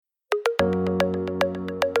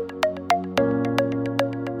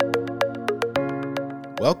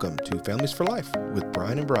Welcome to Families for Life with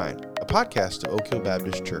Brian and Brian, a podcast of Oak Hill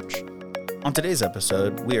Baptist Church. On today's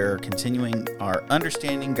episode, we are continuing our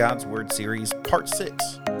Understanding God's Word series, Part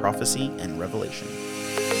 6, Prophecy and Revelation.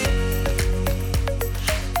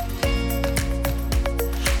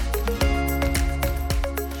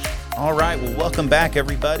 All right, well, welcome back,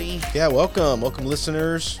 everybody. Yeah, welcome. Welcome,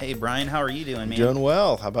 listeners. Hey, Brian, how are you doing, man? Doing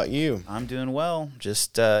well. How about you? I'm doing well.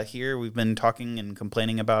 Just here, we've been talking and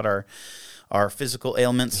complaining about our physical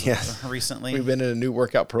ailments recently. We've been in a new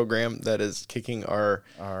workout program that is kicking our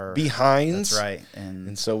behinds. That's right.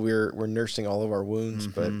 And so we're nursing all of our wounds,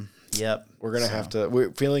 but yep. we're going to have to, we're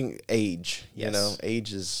feeling age, Yes. you know,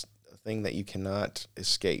 age is a thing that you cannot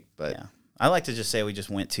escape, but Yeah. I like to just say we just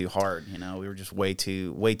went too hard, you know, we were just way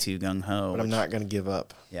too gung-ho. I'm not going to give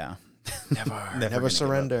up. Yeah. Never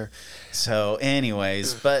surrender. So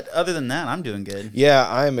anyways, but other than that, I'm doing good. Yeah,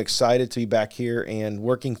 I am excited to be back here and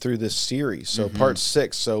working through this series. So part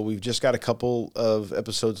 6. So we've just got a couple of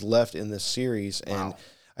episodes left in this series. And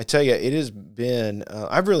I tell you, it has been,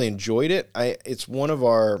 I've really enjoyed it. It's one of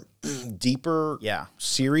our deeper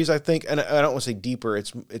series, I think. And I don't want to say deeper.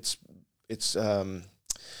 It's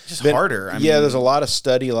just harder. I mean, there's a lot of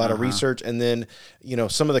study, a lot of research, and then, you know,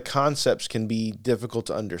 some of the concepts can be difficult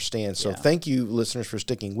to understand. So thank you, listeners, for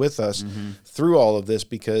sticking with us through all of this,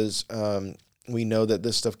 because we know that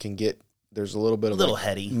this stuff can get, there's a little bit of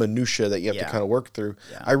heady minutia that you have to kind of work through.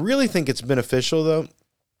 Yeah. I really think it's beneficial, though.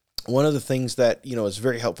 One of the things that, you know, is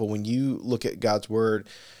very helpful when you look at God's Word,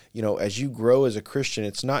 you know, as you grow as a Christian,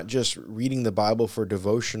 it's not just reading the Bible for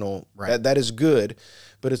devotional. Right. That is good,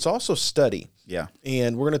 but it's also study. Yeah.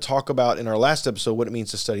 And we're going to talk about in our last episode what it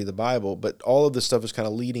means to study the Bible, but all of this stuff is kind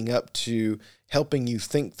of leading up to helping you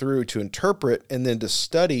think through, to interpret, and then to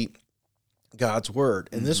study God's Word.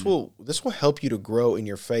 And this will help you to grow in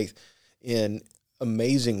your faith in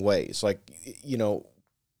amazing ways. Like, you know,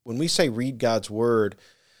 when we say read God's Word,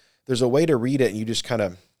 there's a way to read it and you just kind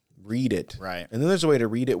of read it. Right. And then there's a way to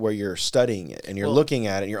read it where you're studying it and you're looking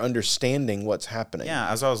at it and you're understanding what's happening.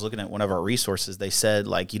 Yeah, as I was looking at one of our resources, they said,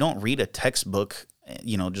 like, you don't read a textbook,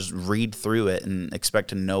 you know, just read through it and expect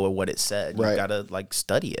to know what it said. Right. You got to, like,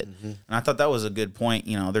 study it. And I thought that was a good point.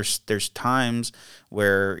 You know, there's times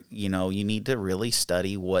where, you know, you need to really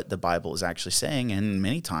study what the Bible is actually saying, and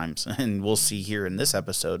many times, and we'll see here in this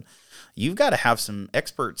episode, you've got to have some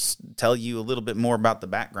experts tell you a little bit more about the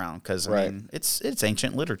background, because I mean, it's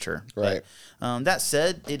ancient literature. Right. But, that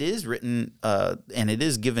said, it is written and it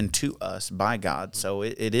is given to us by God, so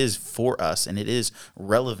it is for us and it is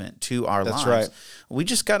relevant to our lives. Right. We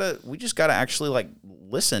just gotta actually, like,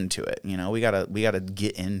 listen to it. You know, we gotta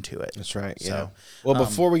get into it. That's right. Yeah. So, well,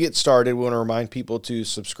 before we get started, we want to remind people to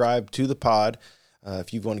subscribe to the pod.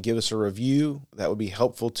 If you want to give us a review, that would be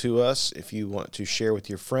helpful to us. If you want to share with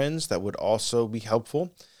your friends, that would also be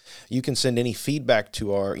helpful. You can send any feedback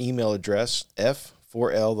to our email address,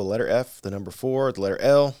 F4L, the letter F, the number 4, the letter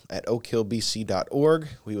L, at oakhillbc.org.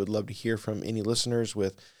 We would love to hear from any listeners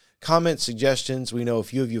with comments, suggestions. We know a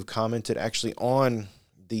few of you have commented actually on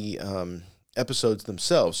the episodes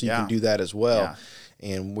themselves, so you can do that as well. Yeah.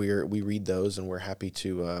 And we read those, and we're happy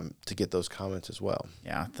to get those comments as well.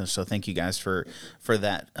 Yeah, so thank you guys for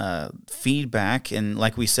that feedback. And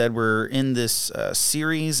like we said, we're in this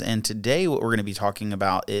series, and today what we're going to be talking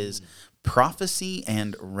about is prophecy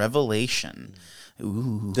and revelation.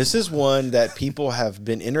 Ooh. This is one that people have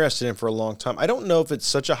been interested in for a long time. I don't know if it's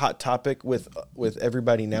such a hot topic with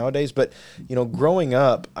everybody nowadays, but, you know, growing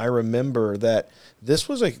up, I remember that this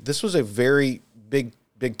was a very big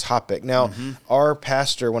topic. Now, our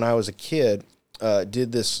pastor, when I was a kid,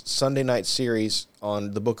 did this Sunday night series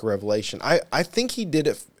on the book of Revelation. I think he did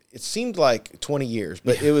it, it seemed like 20 years,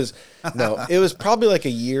 but it was, it was probably like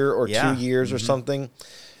a year or 2 years or something.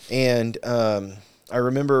 And I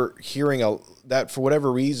remember hearing that for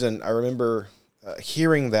whatever reason, I remember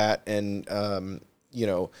hearing that and, you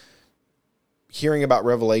know, hearing about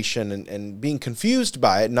Revelation and being confused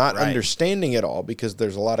by it, not understanding it all, because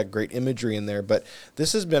there's a lot of great imagery in there. But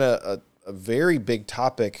this has been a very big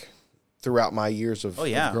topic throughout my years of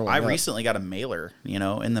growing up. I recently got a mailer, you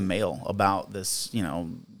know, in the mail about this, you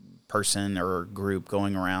know, person or group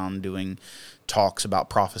going around doing talks about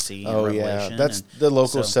prophecy and revelation. That's the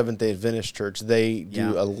local Seventh-day Adventist church. They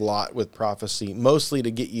do a lot with prophecy, mostly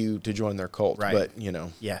to get you to join their cult. Right. But, you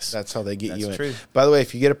know, that's how they get you in. True. By the way,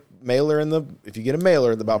 if you get a mailer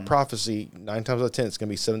about prophecy, 9 times out of 10 it's going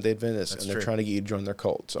to be Seventh-day Adventists, and they're trying to get you to join their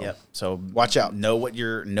cult. So, so watch out. Know what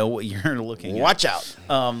you're looking at. Watch out.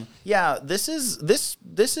 This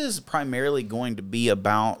is primarily going to be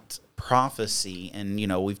about prophecy, and, you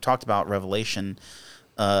know, we've talked about Revelation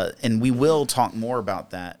And we will talk more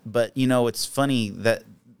about that. But, it's funny that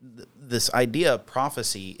this idea of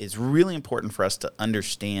prophecy is really important for us to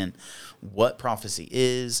understand what prophecy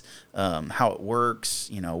is, how it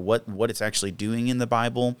works, what it's actually doing in the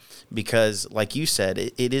Bible, because like you said,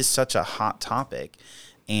 it is such a hot topic.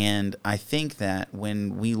 And I think that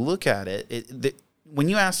when we look at it, when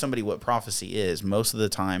you ask somebody what prophecy is, most of the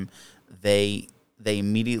time they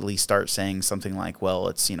immediately start saying something like, well,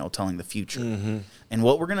 it's, telling the future. Mm-hmm. And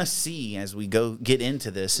what we're going to see as we get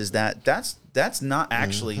into this is that that's not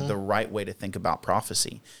actually the right way to think about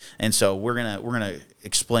prophecy. And so we're going to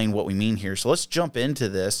explain what we mean here. So let's jump into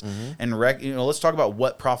this and let's talk about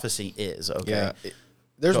what prophecy is. Okay. Yeah.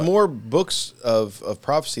 There's more books of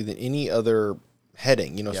prophecy than any other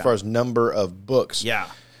heading, as far as number of books. Yeah.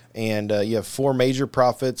 And you have 4 major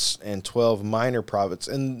prophets and 12 minor prophets.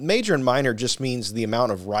 And major and minor just means the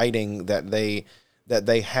amount of writing that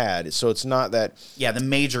they had. So it's not that... Yeah, the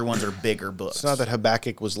major ones are bigger books. It's not that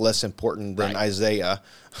Habakkuk was less important than Isaiah.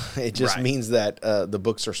 It just means that the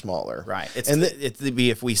books are smaller. Right. It'd be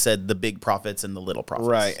if we said the big prophets and the little prophets.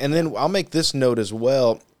 Right. And then I'll make this note as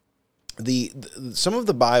well. Some of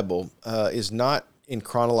the Bible is not in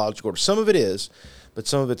chronological order. Some of it is, but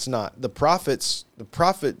some of it's not. The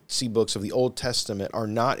prophecy books of the Old Testament are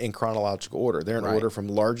not in chronological order. They're in order from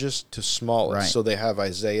largest to smallest. Right. So they have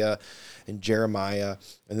Isaiah and Jeremiah,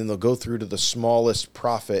 and then they'll go through to the smallest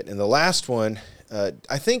prophet. And the last one, I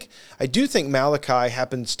do think Malachi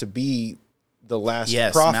happens to be the last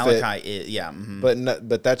prophet. Yes, Malachi is, yeah. Mm-hmm.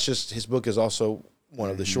 But that's just, his book is also one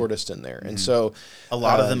of the shortest in there. And so a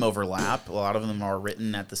lot of them overlap. A lot of them are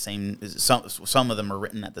written at the same, some of them are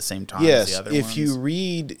written at the same time as the other ones.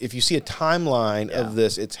 If you see a timeline of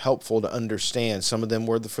this, it's helpful to understand. Some of them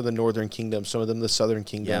were for the northern kingdom, some of them the southern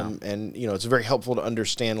kingdom. Yeah. And, it's very helpful to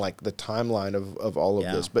understand like the timeline of all of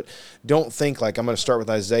this. But don't think like I'm going to start with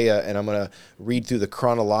Isaiah and I'm going to read through the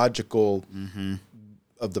chronological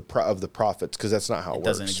of the prophets, because that's not how it works. It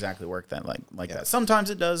doesn't exactly work like that.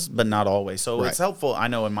 Sometimes it does, but not always. So it's helpful. I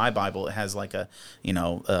know in my Bible it has like a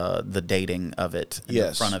the dating of it in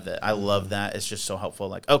the front of it. I love that. It's just so helpful.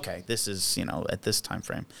 Like, okay, this is at this time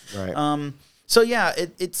frame. Right. So yeah,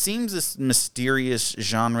 it seems this mysterious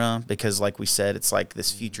genre because, like we said, it's like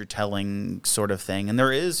this future telling sort of thing, and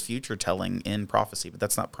there is future telling in prophecy, but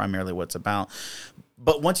that's not primarily what it's about.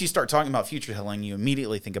 But once you start talking about future telling, you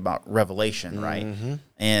immediately think about Revelation, right? Mm-hmm.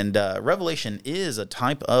 And Revelation is a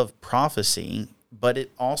type of prophecy, but it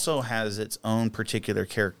also has its own particular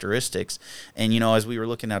characteristics. And, as we were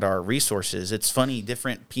looking at our resources, it's funny,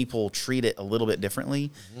 different people treat it a little bit differently.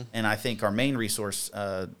 Mm-hmm. And I think our main resource,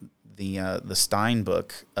 the Stein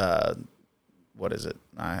book, what is it?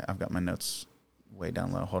 I've got my notes way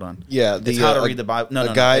down low. Hold on. Yeah, it's how to read the Bible.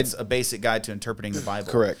 No, it's a basic guide to interpreting the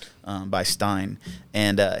Bible. Correct. By Stein,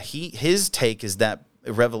 and his take is that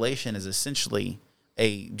Revelation is essentially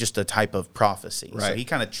just a type of prophecy. Right. So he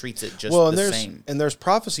kind of treats it just the same. And there's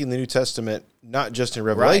prophecy in the New Testament, not just in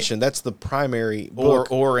Revelation. Right. That's the primary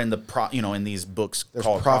book. Or in in these books there's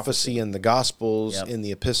called prophecy in the Gospels, in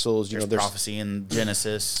the epistles. There's prophecy in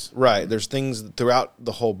Genesis. Right. There's things throughout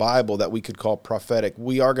the whole Bible that we could call prophetic.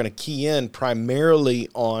 We are going to key in primarily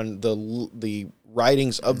on the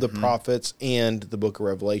writings of the prophets and the book of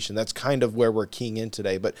Revelation. That's kind of where we're keying in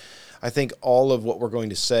today. But I think all of what we're going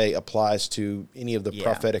to say applies to any of the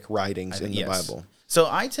prophetic writings in the Bible. So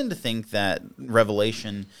I tend to think that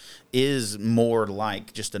Revelation is more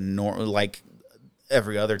like just like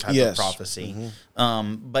every other type of prophecy.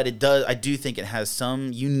 Mm-hmm. But I do think it has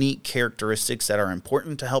some unique characteristics that are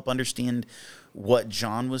important to help understand what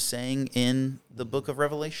John was saying in the book of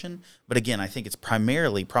Revelation. But again, I think it's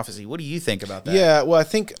primarily prophecy. What do you think about that? Yeah, well, I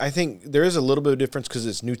think there is a little bit of difference because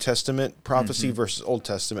it's New Testament prophecy versus Old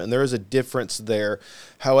Testament, and there is a difference there.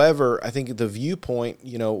 However, I think the viewpoint,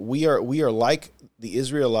 we are like the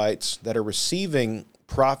Israelites that are receiving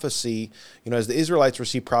prophecy, as the Israelites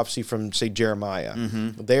receive prophecy from, say, Jeremiah.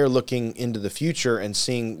 Mm-hmm. They are looking into the future and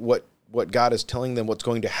seeing what God is telling them what's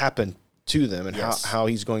going to happen to them and how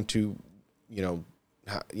he's going to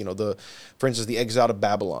for instance, the exile to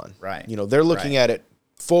Babylon. Right. They're looking at it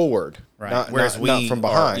forward, right? Whereas not from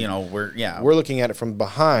behind. We're looking at it from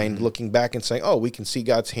behind, looking back and saying, "Oh, we can see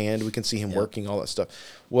God's hand, we can see Him working, all that stuff."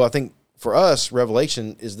 Well, I think for us,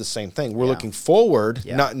 Revelation is the same thing. We're looking forward,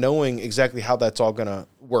 not knowing exactly how that's all going to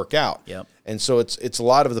work out. Yep. And so it's a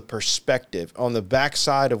lot of the perspective on the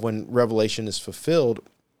backside of when Revelation is fulfilled.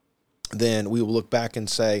 Then we will look back and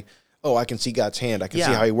say, oh, I can see God's hand. I can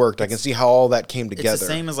see how He worked. I can see how all that came together. It's the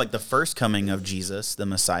same as like the first coming of Jesus, the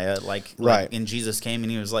Messiah. Like and Jesus came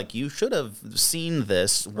and He was like, you should have seen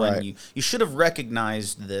this when you should have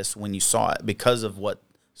recognized this when you saw it because of what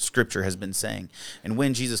Scripture has been saying. And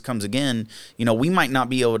when Jesus comes again, you know, we might not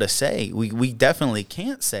be able to say, we definitely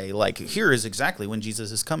can't say, like, here is exactly when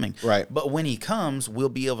Jesus is coming. Right. But when he comes, we'll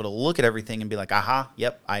be able to look at everything and be like, aha,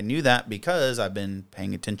 yep, I knew that because I've been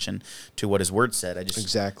paying attention to what his word said. I just,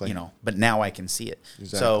 Exactly. you know, but now I can see it.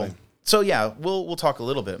 Exactly. So yeah, we'll talk a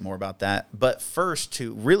little bit more about that. But first,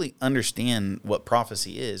 to really understand what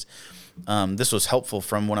prophecy is, this was helpful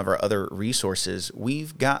from one of our other resources.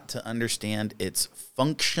 We've got to understand its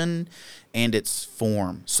function and its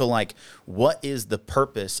form. So, like, what is the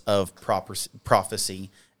purpose of prophecy,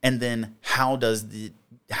 and then how does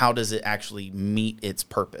it actually meet its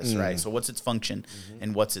purpose, right? So, what's its function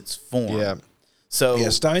and what's its form? Yeah. So, Yeah,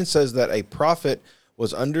 Stein says that a prophet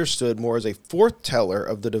was understood more as a foreteller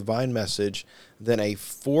of the divine message than a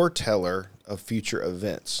foreteller of future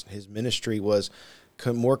events. His ministry was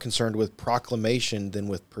more concerned with proclamation than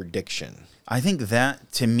with prediction. I think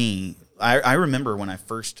that, to me, I remember when I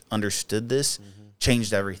first understood this,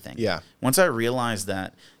 changed everything. Yeah. Once I realized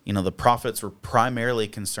that, you know, the prophets were primarily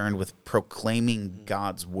concerned with proclaiming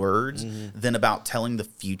God's words than about telling the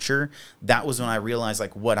future, that was when I realized,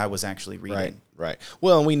 like, what I was actually reading. Right.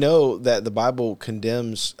 Well, and we know that the Bible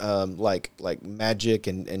condemns like magic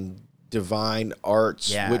and divine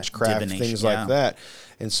arts, witchcraft, divination, things like that.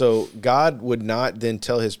 And so God would not then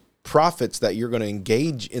tell his prophets that you're going to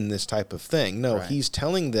engage in this type of thing. No, he's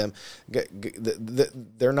telling them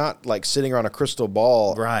they're not like sitting around a crystal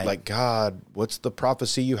ball, like, God, what's the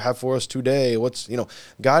prophecy you have for us today?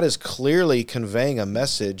 God is clearly conveying a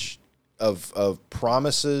message of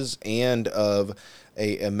promises and of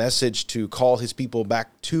a message to call his people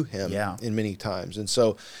back to him in many times. And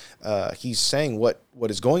so he's saying what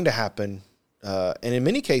is going to happen. And in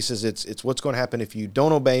many cases, it's what's going to happen if you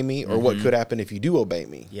don't obey me, or what could happen if you do obey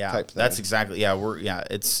me. Type thing. That's exactly.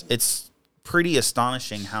 It's pretty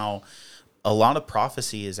astonishing how a lot of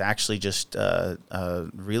prophecy is actually just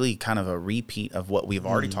really kind of a repeat of what we've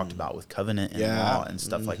already talked about with covenant and law and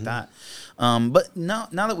stuff like that. But now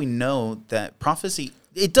that we know that prophecy,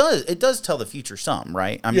 it does tell the future some,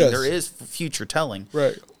 right? I mean, there is future telling.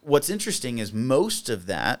 Right. What's interesting is most of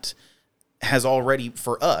that has already,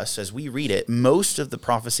 for us, as we read it, most of the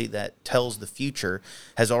prophecy that tells the future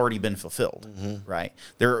has already been fulfilled, right?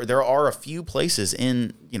 There are a few places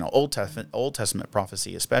in, you know, Old Testament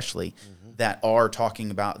prophecy especially, that are talking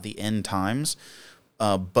about the end times,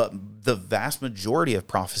 but the vast majority of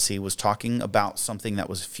prophecy was talking about something that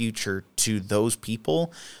was future to those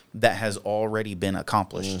people that has already been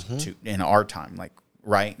accomplished in our time,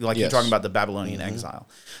 right? Like you're talking about the Babylonian exile.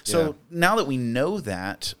 So now that we know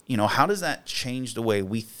that, you know, how does that change the way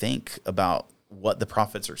we think about what the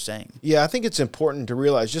prophets are saying? Yeah, I think it's important to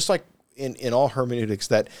realize, just like in all hermeneutics,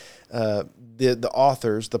 that the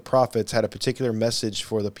authors, the prophets, had a particular message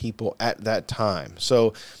for the people at that time.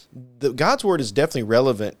 So God's word is definitely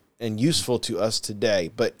relevant and useful to us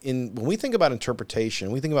today. But when we think about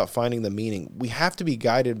interpretation, we think about finding the meaning, we have to be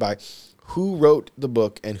guided by who wrote the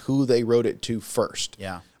book and who they wrote it to first.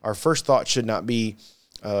 Yeah. Our first thought should not be,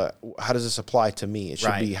 how does this apply to me? It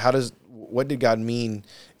should be, what did God mean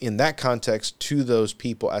in that context to those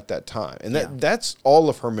people at that time? And that's all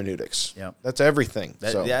of hermeneutics. Yeah. That's everything.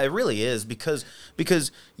 Yeah, it really is, because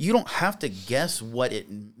you don't have to guess what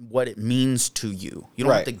it means to you. You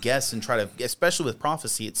don't have to guess and try to, especially with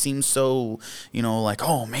prophecy, it seems so, you know, like,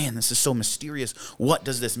 oh man, this is so mysterious. What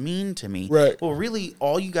does this mean to me? Right. Well, really,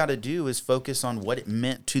 all you got to do is focus on what it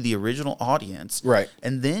meant to the original audience. Right.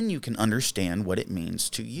 And then you can understand what it means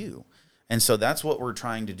to you. And so that's what we're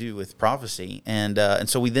trying to do with prophecy. And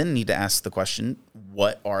so we then need to ask the question,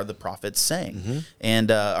 what are the prophets saying? And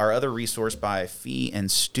our other resource by Fee and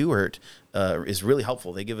Stewart is really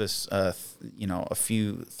helpful. They give us,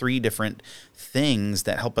 three different things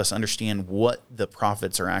that help us understand what the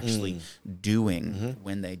prophets are actually doing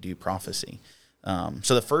when they do prophecy.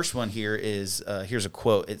 So the first one here is, here's a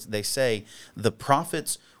quote. They say, the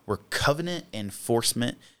prophets were covenant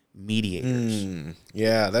enforcement mediators.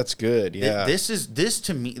 Yeah, that's good. Yeah. This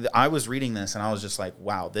to me, I was reading this and I was just like,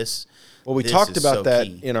 wow, this. Well, we this talked is about so that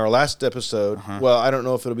key. in our last episode. Well, I don't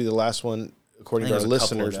know if it'll be the last one according to our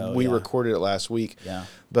listeners. We recorded it last week. Yeah.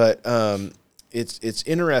 But it's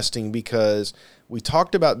interesting because we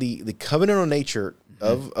talked about the covenantal nature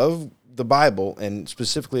of the Bible, and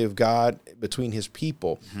specifically of God between his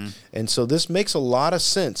people. And so this makes a lot of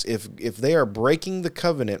sense. If they are breaking the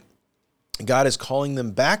covenant, God is calling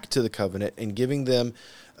them back to the covenant and giving them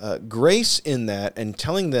grace in that, and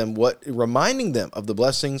telling them reminding them of the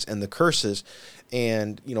blessings and the curses,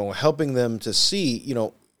 and, you know, helping them to see, you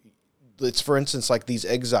know, it's, for instance, like these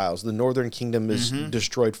exiles. The northern kingdom is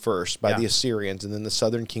destroyed first by the Assyrians, and then the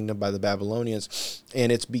southern kingdom by the Babylonians.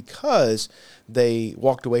 And it's because they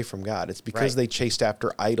walked away from God. It's because they chased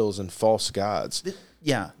after idols and false gods.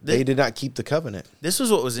 They did not keep the covenant. This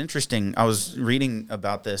was what was interesting. I was reading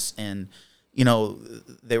about this, and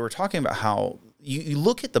they were talking about how you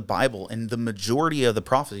look at the Bible, and the majority of the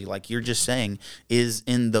prophecy, like you're just saying, is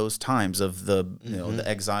in those times of the the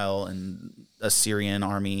exile and Assyrian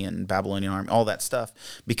army and Babylonian army, all that stuff,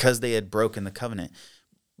 because they had broken the covenant.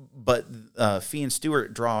 But Fee and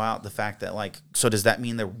Stewart draw out the fact that, like, so does that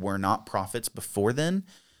mean there were not prophets before then?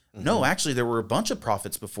 No, actually, there were a bunch of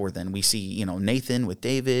prophets before then. We see, Nathan with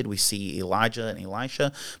David. We see Elijah and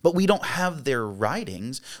Elisha. But we don't have their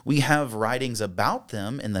writings. We have writings about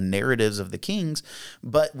them in the narratives of the kings,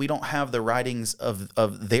 but we don't have the writings of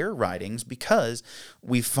their writings, because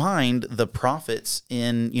we find the prophets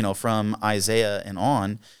in, from Isaiah and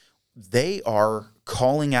on, they are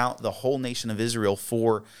calling out the whole nation of Israel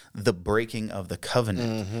for the breaking of the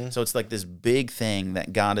covenant. So it's like this big thing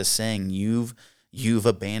that God is saying, You've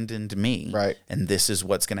abandoned me, right? And this is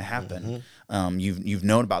what's going to happen. You've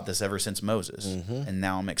known about this ever since Moses, and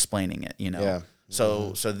now I'm explaining it.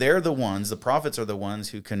 So they're the ones. The prophets are the ones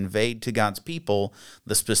who conveyed to God's people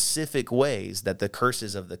the specific ways that the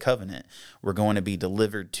curses of the covenant were going to be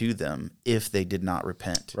delivered to them if they did not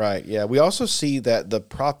repent. Right. Yeah. We also see that the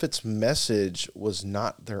prophet's message was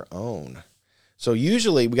not their own. So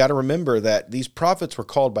usually we got to remember that these prophets were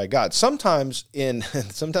called by God. Sometimes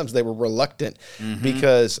they were reluctant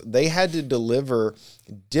because they had to deliver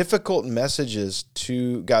difficult messages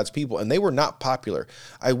to God's people, and they were not popular.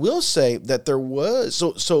 I will say that there was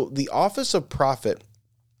so the office of prophet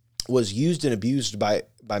was used and abused by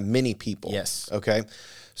many people. Yes. Okay.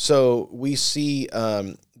 So we see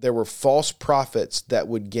there were false prophets that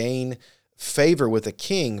would gain favor with a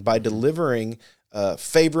king by delivering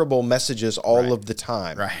favorable messages all of the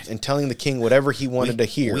time, and telling the king whatever he wanted to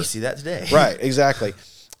hear. We see that today. Right, exactly.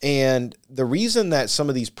 And the reason that some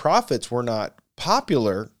of these prophets were not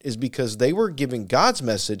popular is because they were giving God's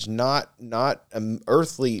message, not an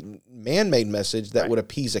earthly man-made message that would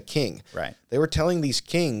appease a king. Right. They were telling these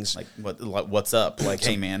kings, like what's up? Like,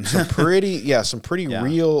 hey man, some pretty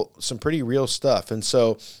real stuff. And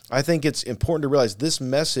so I think it's important to realize this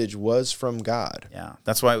message was from God. Yeah,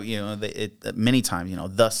 that's why many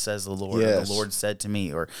times thus says the Lord, or the Lord said to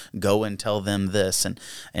me, or go and tell them this, and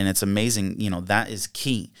it's amazing. That is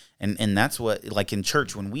key. And that's what, like in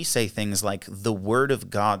church, when we say things like the word of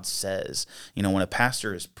God says, when a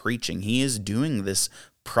pastor is preaching, he is doing this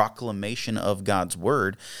proclamation of God's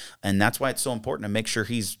word. And that's why it's so important to make sure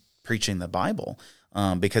he's preaching the Bible,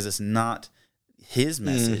 because it's not his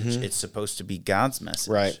message. It's supposed to be God's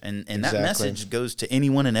message. Right. And that message goes to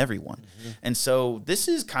anyone and everyone. And so this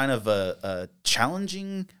is kind of a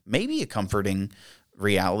challenging, maybe a comforting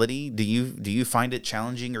reality. Do you find it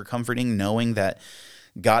challenging or comforting knowing that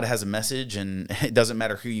God has a message, and it doesn't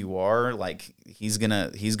matter who you are, like he's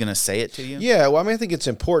gonna say it to you? Yeah, well, I mean, I think it's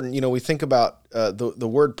important. We think about the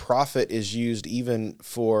word prophet is used even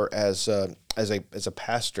for as a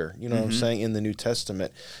pastor. You know what I'm saying, in the New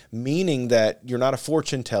Testament, meaning that you're not a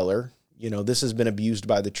fortune teller. This has been abused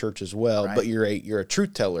by the church as well, but you're a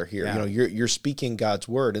truth teller here. Yeah. You're speaking God's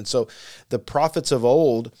word, and so the prophets of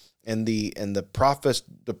old and the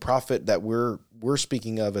prophet that we're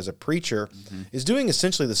speaking of as a preacher is doing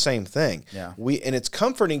essentially the same thing. Yeah. And it's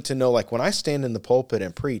comforting to know, like, when I stand in the pulpit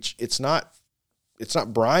and preach, it's not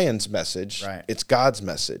Brian's message, it's God's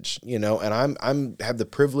message, and I'm have the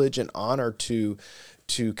privilege and honor to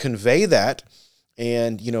convey that.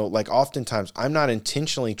 And, like oftentimes I'm not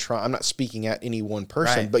intentionally I'm not speaking at any one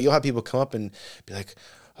person, but you'll have people come up and be like,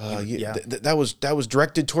 that was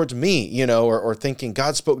directed towards me, or thinking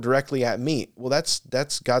God spoke directly at me. Well,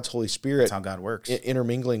 that's God's Holy Spirit. That's how God works.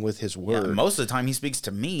 Intermingling with his word. Yeah, most of the time he speaks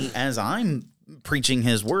to me as I'm preaching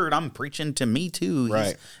his word. I'm preaching to me too.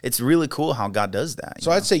 Right. It's really cool how God does that.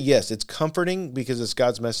 So I'd say, yes, it's comforting because it's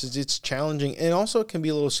God's message. It's challenging. And also it can be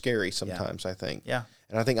a little scary sometimes, I think. Yeah.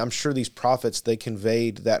 And I think, I'm sure these prophets, they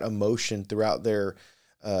conveyed that emotion throughout their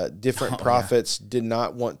different prophets did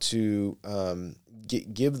not want to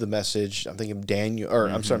give the message. I'm thinking of Daniel, or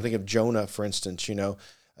I'm thinking of Jonah, for instance,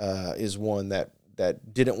 is one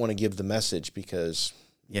that didn't want to give the message because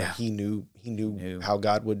he knew how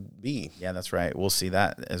God would be. Yeah, that's right. We'll see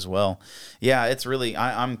that as well. Yeah, it's really,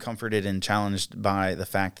 I'm comforted and challenged by the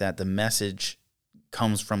fact that the message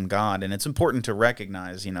comes from God, and it's important to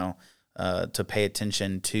recognize, to pay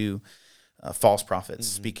attention to false prophets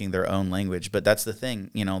speaking their own language. But that's the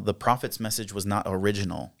thing, the prophet's message was not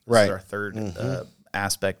original. This is our third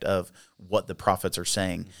aspect of what the prophets are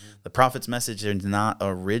saying. The prophet's message is not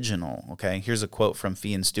original, okay? Here's a quote from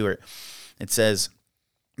Fee and Stewart. It says,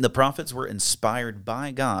 "The prophets were inspired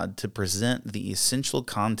by God to present the essential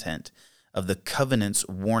content of the covenant's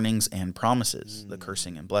warnings and promises, the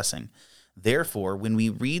cursing and blessing. Therefore, when we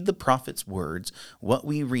read the prophet's words, what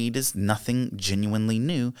we read is nothing genuinely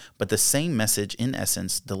new, but the same message in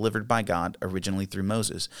essence delivered by God originally through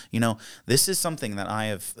Moses." You know, this is something that I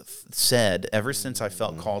have said ever since I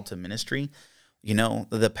felt called to ministry. You know,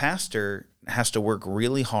 the pastor has to work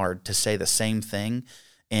really hard to say the same thing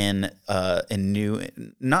in new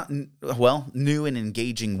and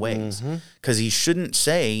engaging ways, because he shouldn't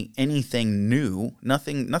say anything new.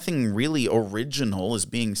 Nothing really original is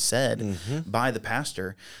being said by the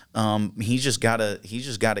pastor. He's just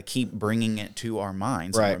gotta keep bringing it to our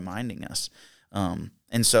minds and reminding us.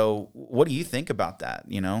 And so, what do you think about that?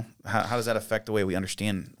 You know, how does that affect the way we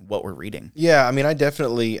understand what we're reading? Yeah, I mean, I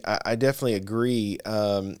definitely agree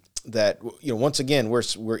that, you know, once again,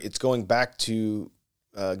 we're it's going back to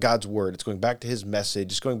God's word. It's going back to His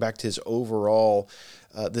message. It's going back to His overall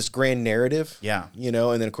this grand narrative. Yeah, you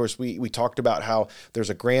know, and then of course we talked about how there's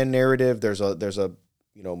a grand narrative, there's a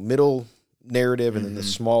you know, middle narrative, and then the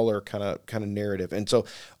smaller kind of narrative, and so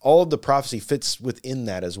all of the prophecy fits within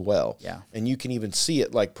that as well. Yeah, and you can even see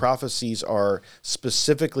it, like prophecies are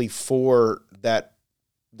specifically for that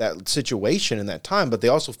situation in that time, but they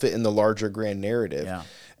also fit in the larger grand narrative. Yeah.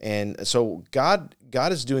 And so God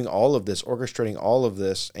is doing all of this, orchestrating all of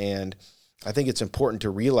this, and I think it's important to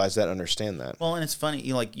realize that, understand that. Well, and it's funny,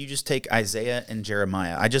 you just take Isaiah and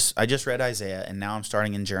Jeremiah. I just read Isaiah, and now I'm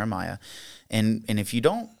starting in Jeremiah, and if you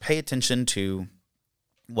don't pay attention to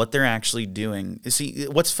what they're actually doing, you see,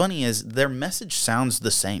 what's funny is their message sounds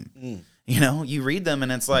the same. You know, you read them,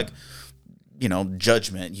 and it's like, you know,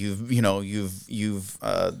 judgment. You've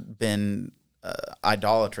been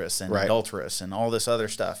idolatrous and adulterous and all this other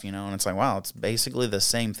stuff, you know, and it's like, wow, it's basically the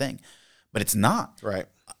same thing, but it's not. Right.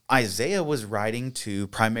 Isaiah was writing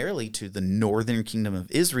primarily to the northern kingdom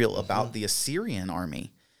of Israel about the Assyrian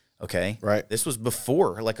army. Okay. Right. This was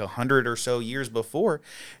before, like 100 or so years before.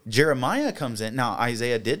 Jeremiah comes in. Now,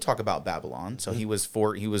 Isaiah did talk about Babylon, so he was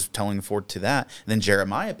telling forth to that. And then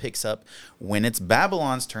Jeremiah picks up when it's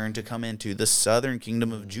Babylon's turn to come into the southern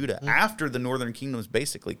kingdom of Judah after the northern kingdom is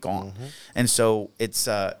basically gone. And so it's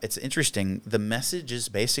interesting. The message is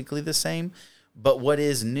basically the same, but what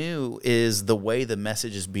is new is the way the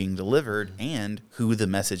message is being delivered and who the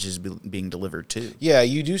message is being delivered to. Yeah,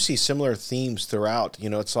 you do see similar themes throughout. You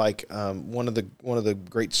know, it's like one of the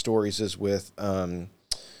great stories is with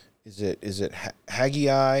is it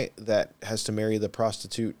Haggai that has to marry the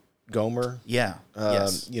prostitute Gomer? Yeah.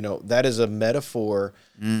 Yes. You know, that is a metaphor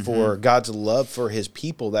for God's love for His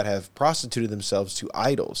people that have prostituted themselves to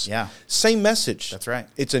idols. Yeah. Same message. That's right.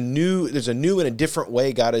 There's a new and a different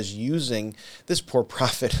way God is using this poor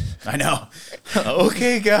prophet. I know.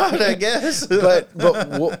 Okay, God, I guess. but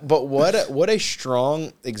what a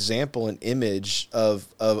strong example and image of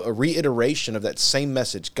a reiteration of that same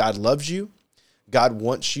message. God loves you. God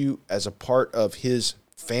wants you as a part of His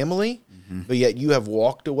family, but yet you have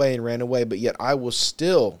walked away and ran away, but yet I will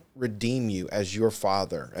still redeem you as your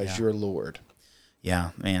Father, as your Lord.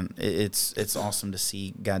 Yeah, man, it's awesome to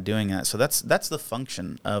see God doing that. So that's the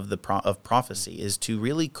function of of prophecy, is to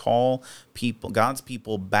really call God's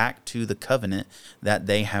people back to the covenant that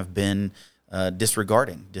they have been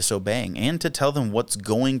disregarding, disobeying, and to tell them what's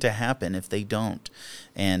going to happen if they don't.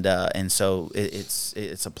 And so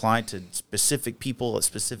it's applied to specific people at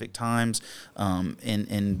specific times,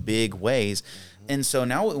 in big ways. And so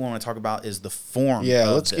now what we want to talk about is the form. Yeah,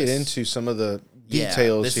 of let's this. get into some of the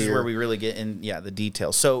details. This here. is where we really get in, the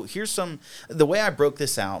details. So here's the way I broke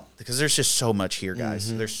this out, because there's just so much here,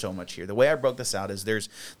 guys. There's so much here. The way I broke this out is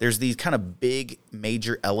there's these kind of big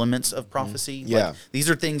major elements of prophecy. Yeah. Like, these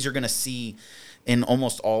are things you're going to see in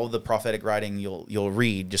almost all of the prophetic writing you'll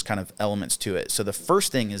read, just kind of elements to it. So the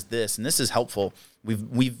first thing is this, and this is helpful.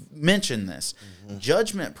 We've mentioned this.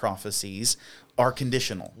 Judgment prophecies are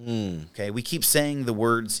conditional. Okay, we keep saying the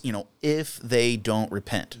words, if they don't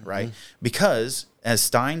repent, right? Because, as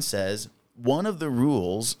Stein says, one of the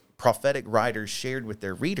rules prophetic writers shared with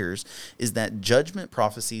their readers is that judgment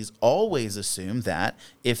prophecies always assume that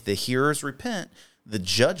if the hearers repent, the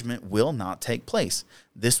judgment will not take place.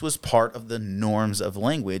 This was part of the norms of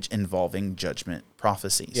language involving judgment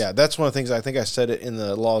prophecies. Yeah, that's one of the things, I think I said it in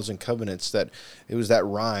the Laws and Covenants, that it was that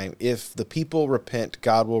rhyme, if the people repent,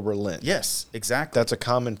 God will relent. Yes, exactly. That's a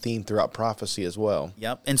common theme throughout prophecy as well.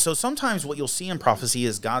 Yep. And so sometimes what you'll see in prophecy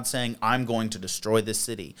is God saying, I'm going to destroy this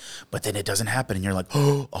city. But then it doesn't happen. And you're like,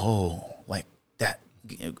 oh, like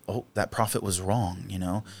oh, that prophet was wrong. You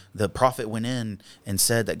know, the prophet went in and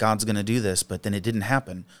said that God's going to do this, but then it didn't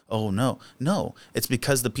happen. Oh, no, it's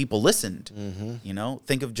because the people listened. You know,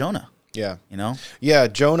 think of Jonah. Yeah. You know? Yeah,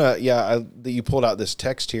 Jonah, you pulled out this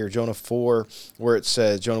text here, Jonah 4, where it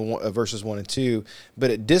says, Jonah 1, verses 1 and 2,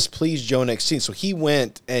 but it displeased Jonah exceedingly. So he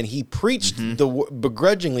went and he preached,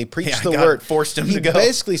 begrudgingly preached the God word. forced him he to go.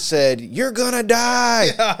 basically said, you're going to die.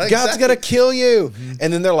 Yeah, God's exactly. going to kill you.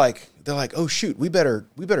 And then they're like, oh shoot, we better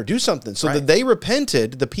do something. So that they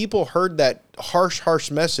repented. The people heard that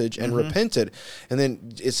harsh message and repented. And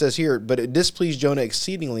then it says here, but it displeased Jonah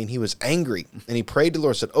exceedingly, and he was angry. And he prayed to the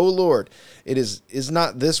Lord, said, "Oh Lord, is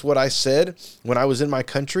not this what I said when I was in my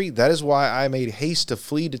country? That is why I made haste to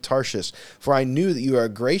flee to Tarshish. For I knew that you are a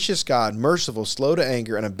gracious God, merciful, slow to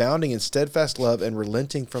anger, and abounding in steadfast love, and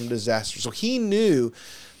relenting from disaster." So he knew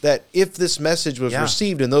that if this message was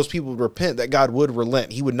received and those people would repent, that God would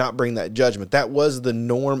relent. He would not bring that judgment. That was the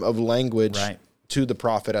norm of language to the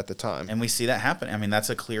prophet at the time. And we see that happen. I mean, that's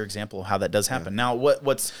a clear example of how that does happen. Now,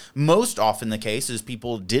 what's most often the case is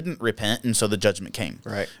people didn't repent, and so the judgment came.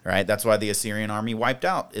 Right. That's why the Assyrian army wiped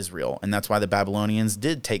out Israel, and that's why the Babylonians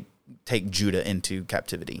did take Judah into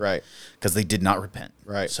captivity. Right. Because they did not repent.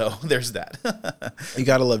 Right. So there's that. You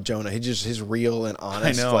got to love Jonah. He's real and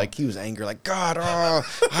honest. I know. Like, he was angry. Like, God,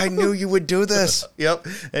 I knew you would do this. Yep.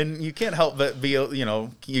 And you can't help but be,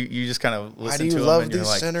 you just kind of listen to you them. love and you're these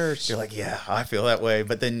like, sinners? You're like, yeah, I feel that way.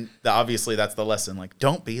 But then obviously that's the lesson. Like,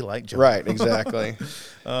 don't be like Jonah. Right. Exactly.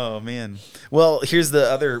 Oh, man. Well, here's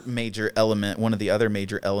the other major element. One of the other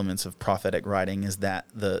major elements of prophetic writing is that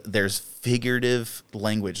there's figurative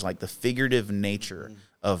language, like the figurative nature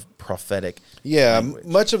of prophetic language.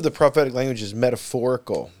 Much of the prophetic language is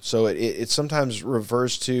metaphorical. So it sometimes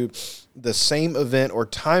refers to the same event or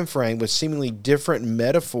time frame with seemingly different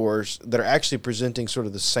metaphors that are actually presenting sort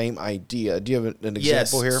of the same idea. Do you have an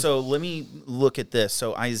example here? So let me look at this.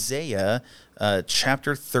 So Isaiah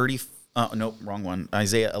chapter 30. Nope, wrong one.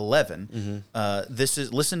 Isaiah 11.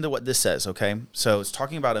 Listen to what this says, okay? So it's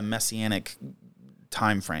talking about a messianic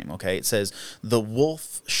time frame, okay? It says, "The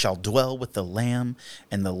wolf shall dwell with the lamb,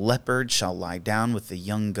 and the leopard shall lie down with the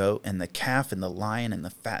young goat, and the calf and the lion and the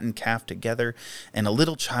fattened calf together, and a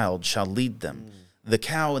little child shall lead them. The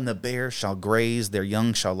cow and the bear shall graze, their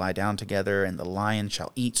young shall lie down together, and the lion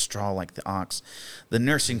shall eat straw like the ox. The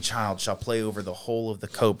nursing child shall play over the hole of the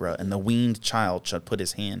cobra, and the weaned child shall put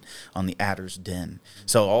his hand on the adder's den."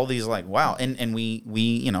 So all these, like, wow. And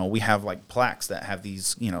we have like plaques that have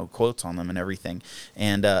these, quotes on them and everything.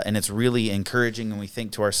 And it's really encouraging, and we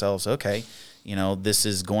think to ourselves, okay, this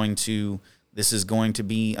is going to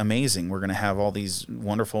be amazing. We're going to have all these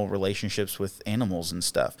wonderful relationships with animals and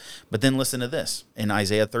stuff. But then listen to this. In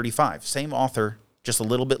Isaiah 35, same author, just a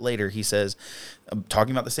little bit later, he says,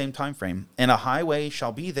 talking about the same time frame, "And a highway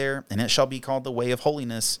shall be there, and it shall be called the way of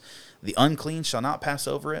holiness. The unclean shall not pass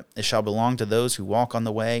over it. It shall belong to those who walk on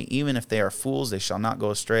the way. Even if they are fools, they shall not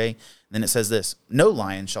go astray." And then it says this, "No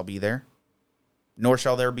lion shall be there, nor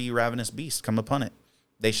shall there be ravenous beast come upon it.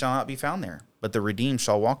 They shall not be found there, but the redeemed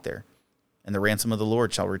shall walk there. And the ransom of the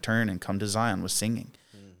Lord shall return and come to Zion with singing."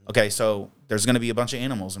 Okay, so there's going to be a bunch of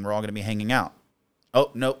animals, and we're all going to be hanging out. Oh,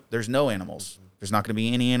 no, there's no animals. There's not going to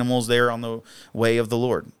be any animals there on the way of the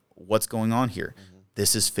Lord. What's going on here?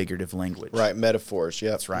 This is figurative language. Right, metaphors,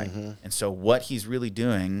 yeah. That's right. And so what he's really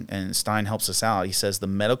doing, and Stein helps us out, he says the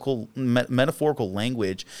metaphorical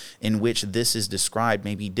language in which this is described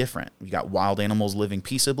may be different. You got wild animals living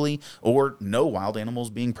peaceably, or no wild animals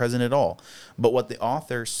being present at all. But what the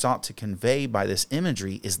author sought to convey by this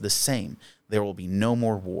imagery is the same. There will be no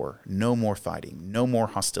more war, no more fighting, no more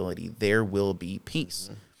hostility. There will be peace.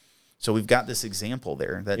 So we've got this example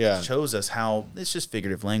there that shows us how it's just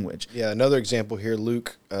figurative language. Yeah, another example here,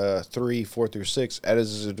 Luke 3, 4 through 6,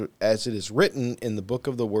 as it is written in the book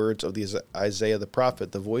of the words of Isaiah the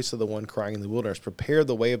prophet, the voice of the one crying in the wilderness, "Prepare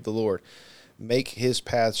the way of the Lord, make his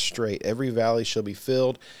paths straight. Every valley shall be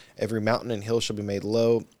filled, every mountain and hill shall be made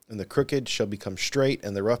low, and the crooked shall become straight,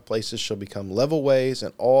 and the rough places shall become level ways,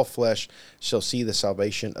 and all flesh shall see the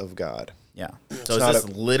salvation of God." Yeah. So is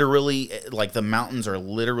this literally, like, the mountains are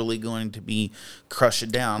literally going to be crushed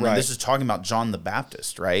down? Right. And this is talking about John the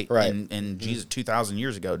Baptist, right? Right. And Jesus 2,000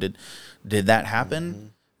 years ago. Did that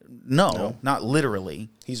happen? No, not literally.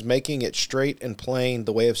 He's making it straight and plain.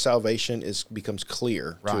 The way of salvation becomes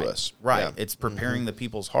clear to us. Right. Yeah. It's preparing the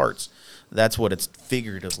people's hearts. That's what it's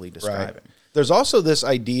figuratively describing. Right. There's also this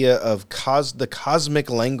idea of the cosmic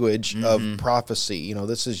language of prophecy. You know,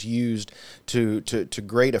 this is used to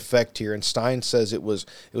great effect here. And Stein says it was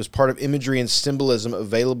part of imagery and symbolism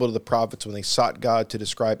available to the prophets when they sought God to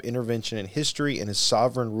describe intervention in history and his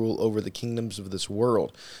sovereign rule over the kingdoms of this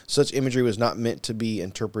world. Such imagery was not meant to be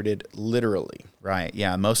interpreted literally. Right.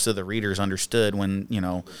 Yeah. Most of the readers understood when, you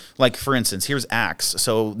know, like for instance, here's Acts.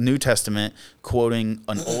 So New Testament quoting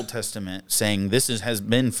an Old Testament saying this has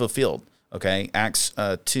been fulfilled. Okay, Acts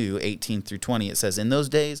 2:18 through 20, it says, "In those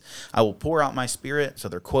days I will pour out my spirit," so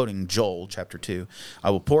they're quoting Joel chapter 2, "I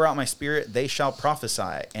will pour out my spirit, they shall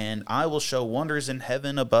prophesy, and I will show wonders in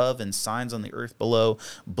heaven above and signs on the earth below,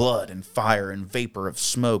 blood and fire and vapor of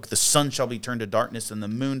smoke. The sun shall be turned to darkness and the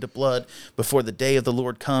moon to blood before the day of the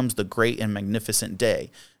Lord comes, the great and magnificent day."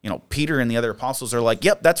 You know, Peter and the other apostles are like,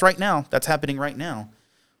 yep, that's right now. That's happening right now.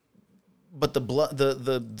 But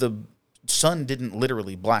the sun didn't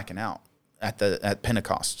literally blacken out at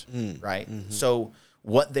Pentecost, right? So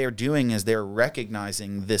what they're doing is they're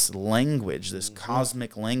recognizing this language, this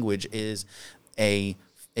cosmic language is a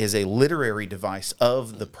literary device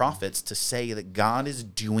of the prophets to say that God is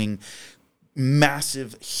doing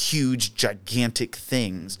massive, huge, gigantic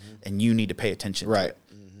things, and you need to pay attention to it.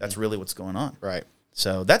 That's really what's going on. Right.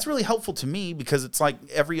 So that's really helpful to me because it's like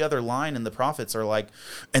every other line in the prophets are like,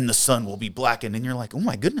 and the sun will be blackened. And you're like, oh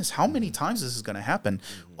my goodness, how many times this is going to happen?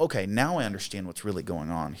 Okay, now I understand what's really going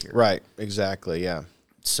on here. Right, exactly, yeah.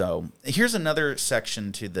 So here's another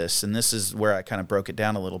section to this, and this is where I kind of broke it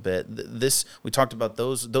down a little bit. This, we talked about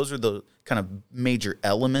those are the kind of major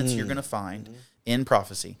elements you're going to find in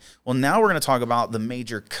prophecy. Well, now we're going to talk about the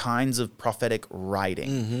major kinds of prophetic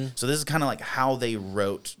writing. So this is kind of like how they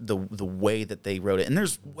wrote, the way that they wrote it. And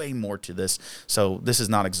there's way more to this, so this is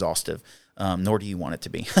not exhaustive, nor do you want it to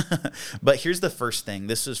be. But here's the first thing.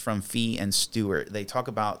 This is from Fee and Stewart. They talk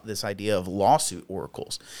about this idea of lawsuit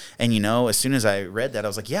oracles. And, you know, as soon as I read that, I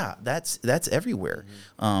was like, yeah, that's everywhere.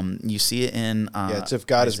 You see it in it's if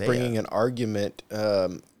God Isaiah. is bringing an argument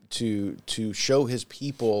to show his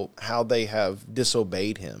people how they have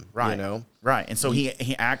disobeyed him, right? You know, right. And so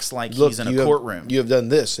he acts like he's in a courtroom. You have done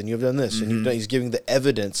this, and you have done this, and he's giving the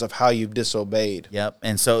evidence of how you've disobeyed. Yep.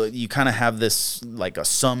 And so you kind of have this like a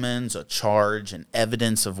summons, a charge, and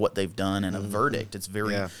evidence of what they've done, and a verdict. It's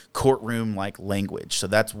very courtroom-like language. So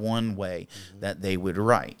that's one way that they would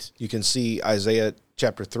write. You can see Isaiah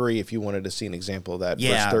chapter 3 if you wanted to see an example of that,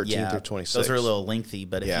 verse 13 through 26. Those are a little lengthy,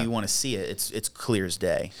 but if you want to see it, it's clear as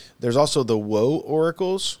day. There's also the woe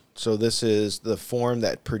oracles. So this is the form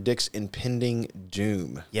that predicts impending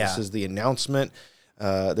doom. Yeah. This is the announcement.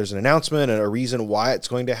 There's an announcement and a reason why it's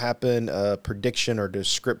going to happen, a prediction or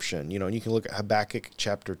description. You know, and you can look at Habakkuk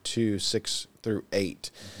chapter 2, 6 through 8.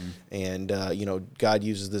 And, you know, God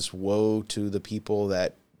uses this woe to the people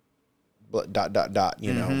that ...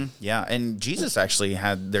 you know. Yeah, and Jesus actually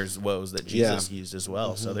there's woes that Jesus used as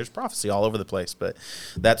well. So there's prophecy all over the place, but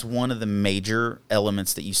that's one of the major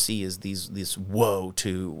elements that you see is this woe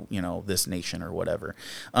to, you know, this nation or whatever.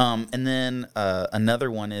 And then another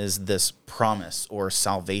one is this promise or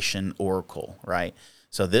salvation oracle, right?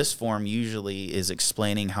 So this form usually is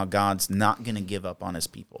explaining how God's not going to give up on his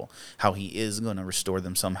people, how he is going to restore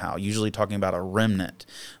them somehow, usually talking about a remnant.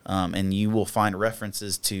 And you will find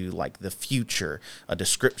references to like the future, a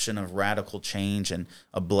description of radical change and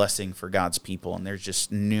a blessing for God's people. And there's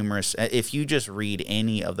just numerous, if you just read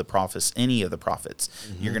any of the prophets,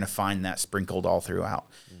 you're going to find that sprinkled all throughout.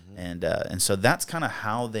 And so that's kind of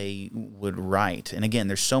how they would write. And again,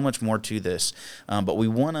 there's so much more to this, but we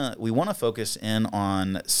wanna focus in on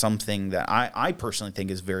something that I personally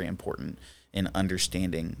think is very important in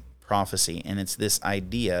understanding prophecy, and it's this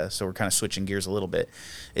idea. So we're kind of switching gears a little bit.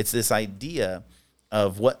 It's this idea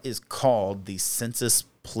of what is called the sensus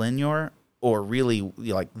plenior, or really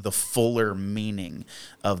like the fuller meaning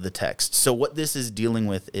of the text. So what this is dealing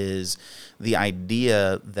with is the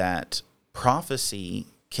idea that prophecy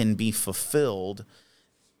can be fulfilled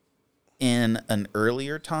in an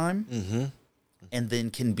earlier time and then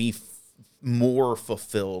can be more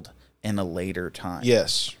fulfilled in a later time.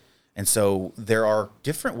 Yes. And so there are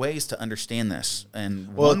different ways to understand this.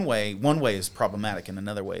 And one way is problematic and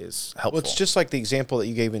another way is helpful. Well, it's just like the example that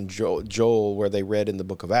you gave in Joel where they read in the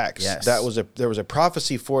book of Acts. Yes. There was a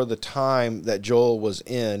prophecy for the time that Joel was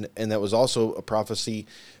in, and that was also a prophecy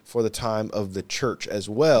for the time of the church as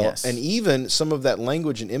well. Yes. And even some of that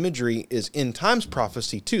language and imagery is end times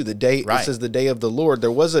prophecy too. The day, right. It says the day of the Lord. There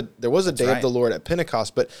was a day of the Lord at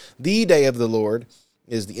Pentecost, but the day of the Lord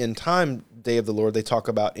is the end time day of the Lord they talk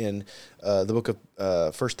about in the book of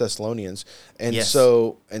 1 Thessalonians. And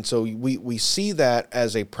so we see that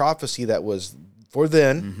as a prophecy that was for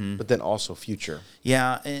then, but then also future.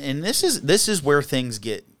 Yeah, and this is where things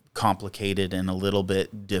get complicated and a little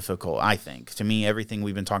bit difficult, I think. To me, everything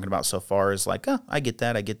we've been talking about so far is like, oh, I get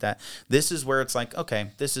that. This is where it's like,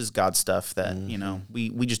 okay, this is God stuff that,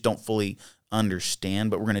 we just don't fully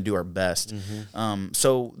understand, but we're going to do our best.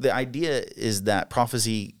 So the idea is that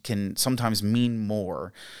prophecy can sometimes mean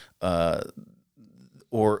more,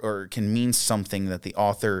 or can mean something that the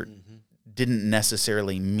author didn't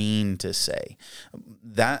necessarily mean to say.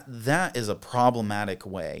 That is a problematic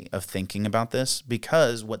way of thinking about this,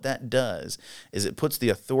 because what that does is it puts the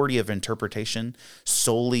authority of interpretation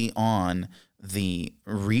solely on the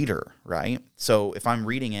reader, right? So if I'm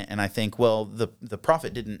reading it and I think, well, the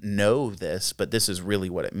prophet didn't know this, but this is really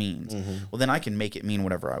what it means, well, then I can make it mean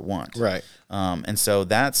whatever I want. Right. And so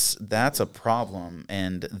that's a problem,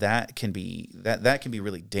 and that can be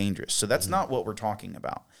really dangerous. So that's not what we're talking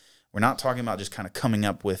about. We're not talking about just kind of coming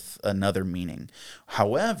up with another meaning.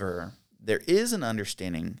 However, there is an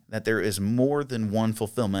understanding that there is more than one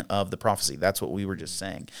fulfillment of the prophecy. That's what we were just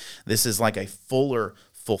saying. This is like a fuller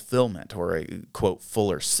fulfillment, or a, quote,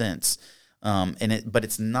 fuller sense. But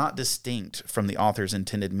it's not distinct from the author's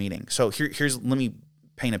intended meaning. So let me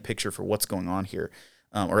paint a picture for what's going on here,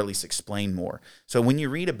 or at least explain more. So when you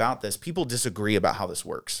read about this, people disagree about how this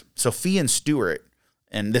works. So Fee and Stewart,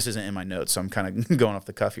 and this isn't in my notes, so I'm kind of going off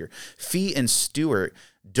the cuff here. Fee and Stewart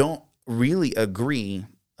don't really agree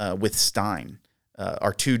with Stein,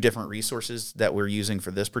 our two different resources that we're using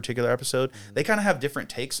for this particular episode. They kind of have different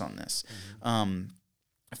takes on this.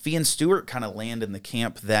 Fee and Stewart kind of land in the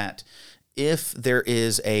camp that if there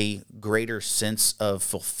is a greater sense of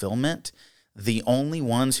fulfillment, the only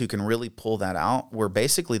ones who can really pull that out were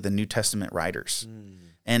basically the New Testament writers.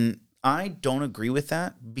 And I don't agree with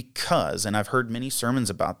that because, and I've heard many sermons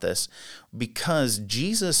about this, because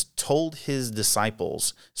Jesus told his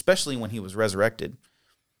disciples, especially when he was resurrected,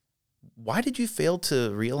 why did you fail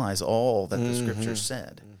to realize all that the scripture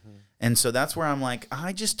said? And so that's where I'm like,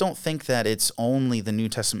 I just don't think that it's only the New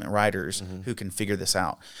Testament writers who can figure this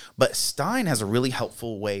out. But Stein has a really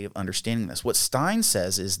helpful way of understanding this. What Stein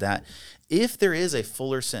says is that if there is a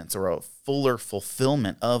fuller sense or a fuller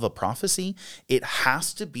fulfillment of a prophecy, it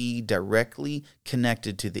has to be directly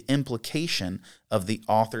connected to the implication of the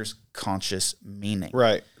author's conscious meaning.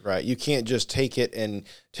 Right. You can't just take it and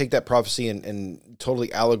take that prophecy and totally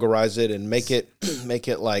allegorize it and make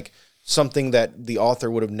it like something that the author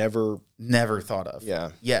would have never thought of. Yeah.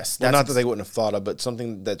 Yes. Well, not that they wouldn't have thought of, but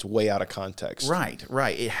something that's way out of context. Right.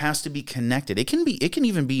 It has to be connected. It can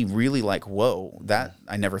even be really like, whoa, that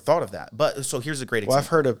I never thought of that. But so here's a great example. Well, I've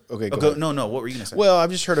heard of, No, what were you going to say? Well,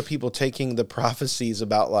 I've just heard of people taking the prophecies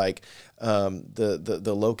about like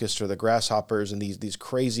the locusts or the grasshoppers and these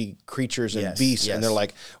crazy creatures and beasts. And they're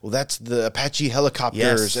like, well, that's the Apache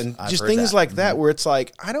helicopters and I've just heard things that. like that, where it's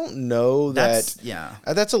like, I don't know that's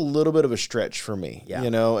a little bit of a stretch for me,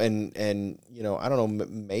 and I don't know,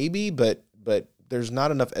 maybe, but there's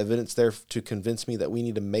not enough evidence there to convince me that we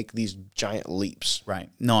need to make these giant leaps. Right.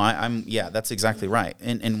 No, that's exactly right.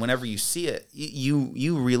 And whenever you see it,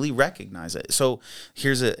 you really recognize it. So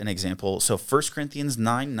here's an example. So 1 Corinthians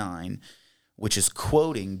 9:9, which is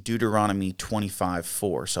quoting Deuteronomy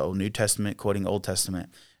 25:4. So New Testament quoting Old Testament.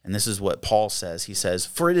 And this is what Paul says. He says,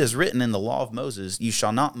 "For it is written in the law of Moses, you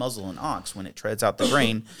shall not muzzle an ox when it treads out the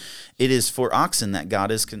grain. It is for oxen that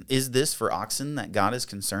God is this for oxen that God is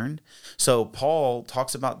concerned?" So Paul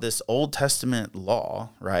talks about this Old Testament law,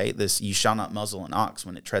 right? This, you shall not muzzle an ox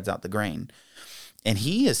when it treads out the grain. And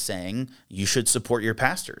he is saying you should support your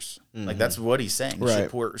pastors. Like, that's what he's saying.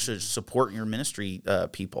 You should support your ministry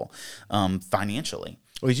people financially.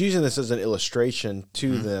 Well, he's using this as an illustration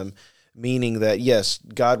to them, meaning that, yes,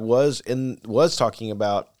 God was talking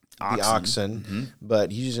about the oxen,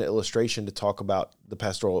 but he's using an illustration to talk about the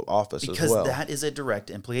pastoral office as well. Because that is a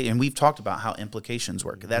direct implication. And we've talked about how implications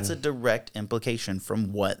work. That's a direct implication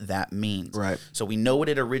from what that means. Right. So we know what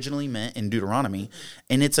it originally meant in Deuteronomy,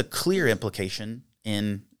 and it's a clear implication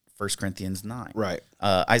in 1 Corinthians 9. Right.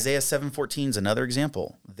 Isaiah 7:14 is another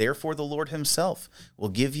example. Therefore the Lord himself will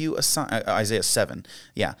give you a sign. Isaiah 7.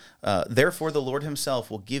 Yeah. Therefore the Lord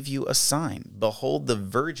himself will give you a sign. Behold, the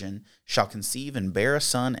virgin shall conceive and bear a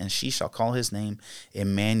son, and she shall call his name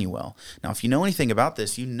Emmanuel. Now, if you know anything about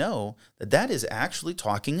this, you know that is actually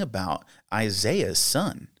talking about Isaiah's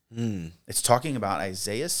son. It's talking about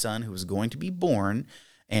Isaiah's son who was going to be born,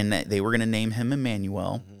 and that they were going to name him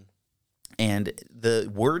Emmanuel. And the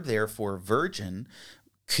word there for virgin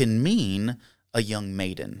can mean a young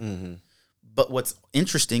maiden. But what's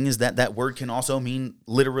interesting is that word can also mean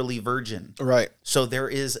literally virgin. Right. So there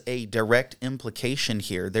is a direct implication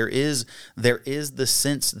here. There is the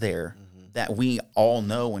sense there that we all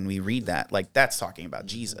know when we read that, like that's talking about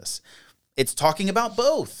Jesus. It's talking about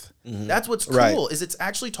both. That's what's cool, Right. is it's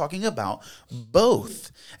actually talking about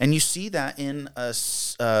both. And you see that in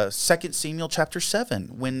 2 Samuel chapter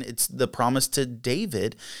 7, when it's the promise to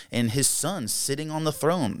David and his son sitting on the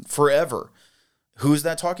throne forever. Who's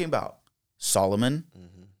that talking about? Solomon.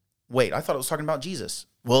 Wait, I thought it was talking about Jesus.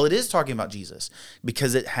 Well, it is talking about Jesus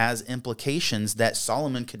because it has implications that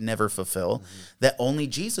Solomon could never fulfill, that only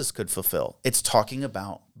Jesus could fulfill. It's talking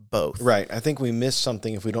about both. Right. I think we miss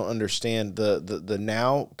something if we don't understand the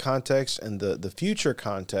now context and the future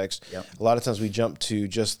context. Yep. A lot of times we jump to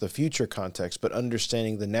just the future context, but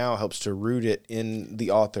understanding the now helps to root it in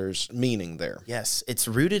the author's meaning there. Yes, it's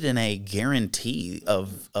rooted in a guarantee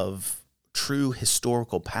of true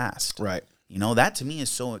historical past. Right. You know, that to me is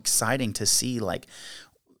so exciting to see. Like,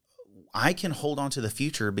 I can hold on to the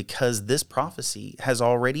future because this prophecy has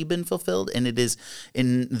already been fulfilled, and it is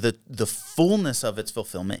in the fullness of its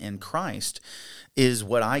fulfillment in Christ is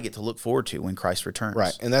what I get to look forward to when Christ returns.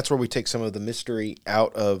 Right. And that's where we take some of the mystery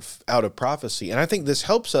out of prophecy. And I think this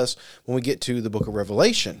helps us when we get to the book of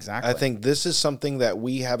Revelation. Exactly. I think this is something that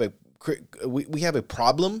we have a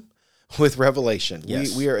problem with Revelation.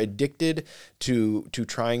 Yes. We are addicted to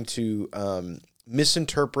trying to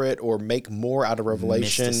misinterpret or make more out of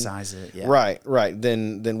Revelation. Mysticize it, yeah. Right,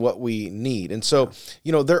 than what we need. And so,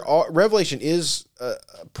 you know, Revelation is a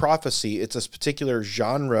prophecy. It's a particular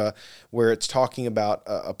genre where it's talking about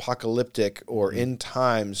apocalyptic or end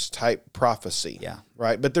times type prophecy. Yeah.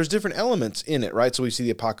 Right. But there's different elements in it, right? So we see the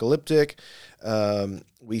apocalyptic,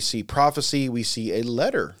 we see prophecy, we see a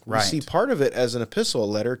letter. We Right. see part of it as an epistle, a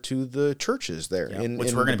letter to the churches there. Yeah, In, which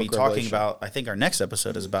in we're the going to be book of talking Revelation. about. I think our next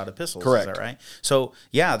episode is about epistles. Correct. Is that right? So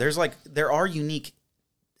yeah, there are unique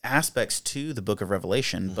aspects to the book of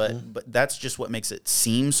Revelation, but that's just what makes it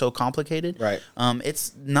seem so complicated. Right.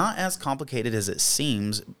 It's not as complicated as it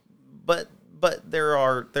seems, but there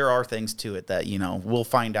are things to it that, you know, we'll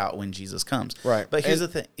find out when Jesus comes. Right. But here's And-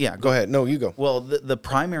 the thing. Yeah. Go ahead. No, you go. Well, the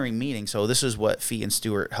primary meaning, so this is what Fee and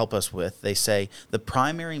Stewart help us with. They say the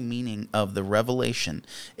primary meaning of the revelation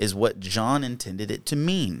is what John intended it to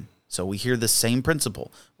mean. So we hear the same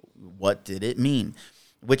principle. What did it mean?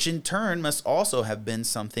 Which in turn must also have been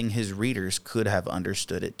something his readers could have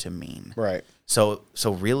understood it to mean. Right. So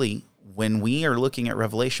really, when we are looking at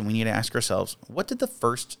Revelation, we need to ask ourselves, what did the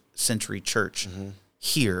first century church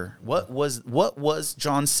hear? What was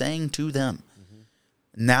John saying to them?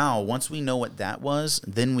 Now, once we know what that was,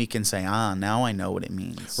 then we can say, now I know what it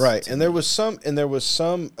means. Right. And there was some,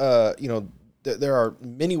 you know, there are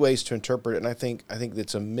many ways to interpret it. And I think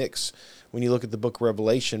it's a mix when you look at the book of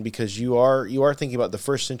Revelation, because you are thinking about the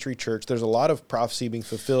first century church. There's a lot of prophecy being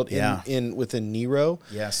fulfilled within Nero.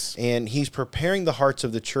 Yes. And he's preparing the hearts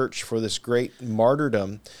of the church for this great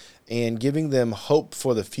martyrdom and giving them hope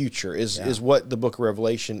for the future is what the book of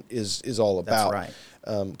Revelation is all about. That's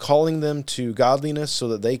right. Calling them to godliness so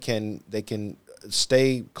that they can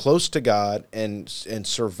stay close to God and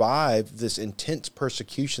survive this intense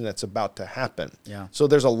persecution that's about to happen. Yeah. So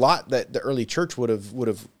there's a lot that the early church would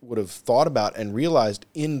have thought about and realized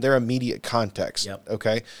in their immediate context. Yep.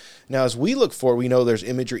 Okay. Now, as we look forward, we know there's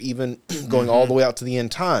imagery even going all the way out to the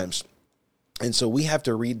end times. And so we have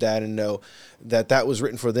to read that and know that was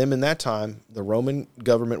written for them in that time. The Roman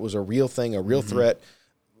government was a real thing, a real threat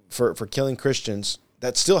for killing Christians.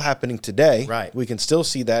 That's still happening today. Right. We can still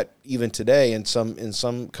see that even today in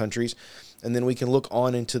some countries. And then we can look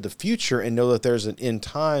on into the future and know that there's an end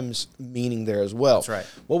times meaning there as well. That's right.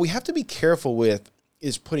 What we have to be careful with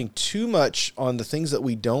is putting too much on the things that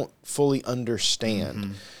we don't fully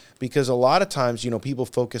understand. Because a lot of times, you know, people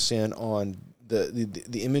focus in on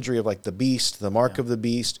the imagery of like the beast, the mark of the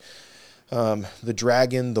beast, the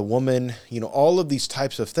dragon, the woman, you know, all of these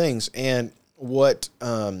types of things. And what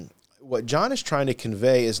John is trying to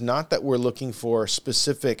convey is not that we're looking for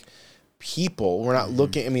specific people. We're not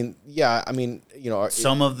looking. I mean, you know,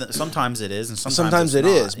 Sometimes it is, and sometimes it's it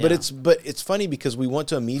not, is. But it's funny because we want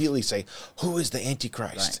to immediately say, who is the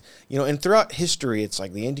Antichrist? Right. You know, and throughout history, it's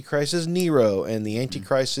like the Antichrist is Nero, and the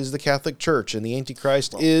Antichrist is the Catholic Church, and the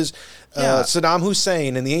Antichrist is Saddam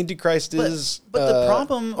Hussein, and the Antichrist is. But the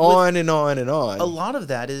problem on and on and on. a lot of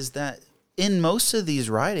that is that in most of these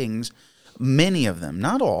writings, many of them,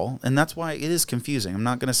 not all, and that's why it is confusing. I'm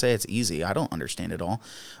not going to say it's easy. I don't understand it all.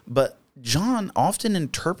 But John often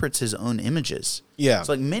interprets his own images. Yeah. It's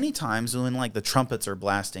like many times when like the trumpets are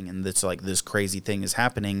blasting and it's like this crazy thing is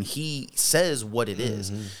happening, he says what it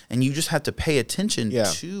is. And you just have to pay attention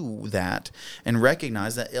to that and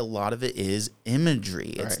recognize that a lot of it is imagery.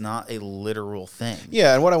 It's not a literal thing.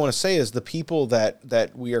 Yeah, and what I want to say is the people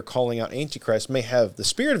that we are calling out Antichrist may have the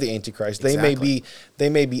spirit of the Antichrist. Exactly. They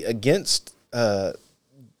may be against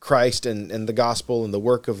Christ and the gospel and the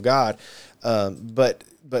work of God,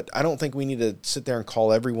 but I don't think we need to sit there and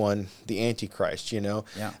call everyone the Antichrist, you know?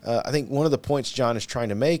 Yeah. I think one of the points John is trying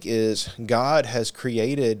to make is God has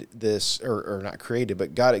created this, or not created,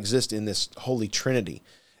 but God exists in this holy trinity.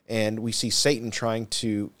 And we see Satan trying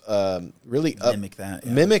to really Mimic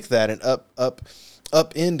that and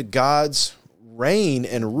upend God's reign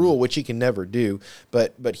and rule, which he can never do,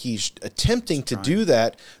 but he's attempting to do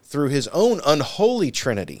that through his own unholy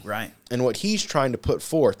trinity, Right. and what he's trying to put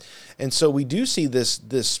forth. And so we do see this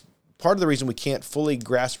part of the reason we can't fully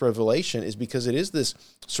grasp Revelation is because it is this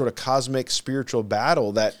sort of cosmic spiritual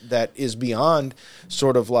battle that is beyond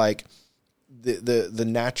sort of like the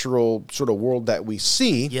natural sort of world that we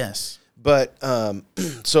see. Yes. But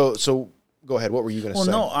so go ahead. What were you going to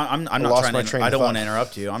say? Well, no, I'm not trying to. I don't want to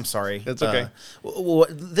interrupt you. I'm sorry. That's okay.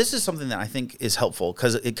 This is something that I think is helpful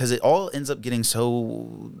because it all ends up getting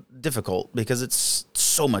so difficult because it's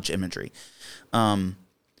so much imagery.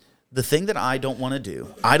 The thing that I don't want to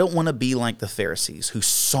do, I don't want to be like the Pharisees who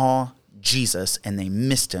saw Jesus and they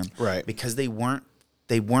missed him, Right. Because they weren't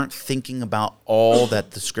thinking about all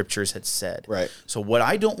that the scriptures had said. Right. So what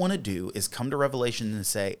I don't want to do is come to Revelation and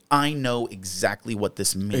say, I know exactly what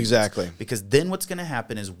this means. Exactly. Because then what's going to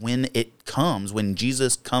happen is when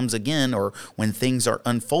Jesus comes again, or when things are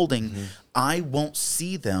unfolding, I won't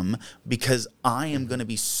see them because I am going to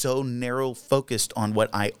be so narrow focused on what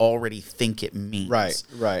I already think it means.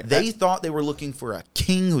 Right. They thought they were looking for a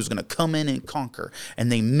king who's going to come in and conquer, and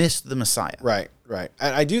they missed the Messiah. Right.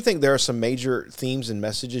 And I do think there are some major themes and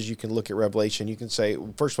messages you can look at Revelation. You can say,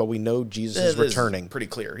 first of all, we know Jesus is returning. Pretty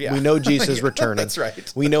clear, yeah. We know Jesus is returning. That's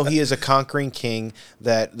right. We know he is a conquering king,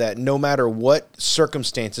 that no matter what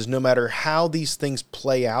circumstances, no matter how these things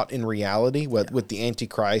play out in reality, with the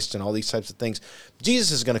Antichrist and all these types of things,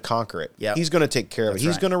 Jesus is going to conquer it. Yep. He's going to take care of it.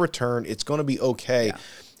 He's going to return. It's going to be okay. Yeah.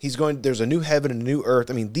 There's a new heaven and a new earth.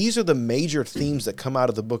 I mean, these are the major themes that come out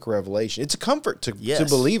of the book of Revelation. It's a comfort to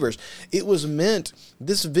believers. It was meant,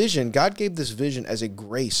 this vision, God gave this vision as a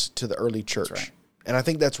grace to the early church. That's right. And I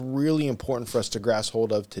think that's really important for us to grasp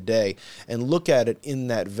hold of today and look at it in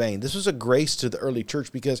that vein. This was a grace to the early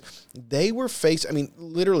church because they were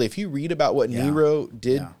literally, if you read about what Nero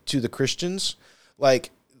did to the Christians, like,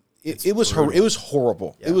 it was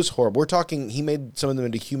horrible. Yeah. It was horrible. We're talking, he made some of them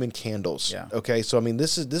into human candles. Yeah. Okay. So, I mean,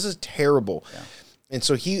 this is terrible. Yeah. And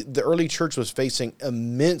so the early church was facing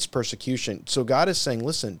immense persecution. So God is saying,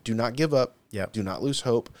 listen, do not give up. Yep. Do not lose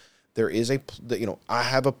hope. There is I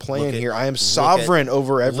have a plan here. I am sovereign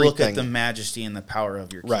over everything. Look at the majesty and the power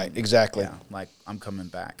of your kingdom. Right, exactly. Yeah, like I'm coming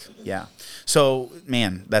back. Yeah. So,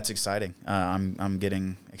 man, that's exciting. I'm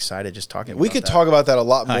getting excited just talking about We could that. talk about that a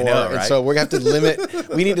lot more. I know, right? And so we're going to have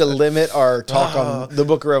to we need to limit our talk on the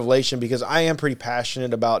book of Revelation because I am pretty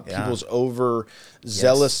passionate about people's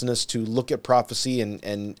overzealousness to look at prophecy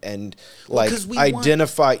and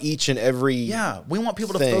identify each and every we want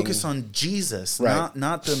people to focus on Jesus,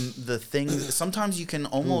 not the things. Sometimes you can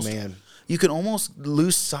almost you can almost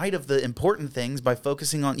lose sight of the important things by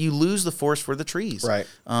focusing on, you lose the forest for the trees. Right.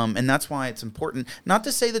 And that's why it's important. Not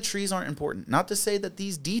to say the trees aren't important, not to say that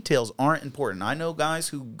these details aren't important. I know guys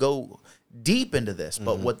who go deep into this,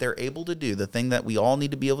 but what they're able to do, the thing that we all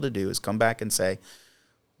need to be able to do is come back and say,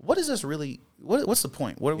 what is this really, what's the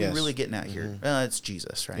point? What are we really getting at here? It's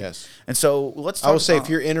Jesus, right? Yes. And so let's talk I will say, if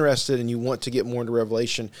you're interested and you want to get more into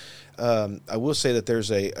Revelation, I will say that there's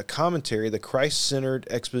a commentary, the Christ-Centered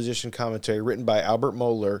Exposition Commentary, written by Albert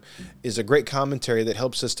Mohler, is a great commentary that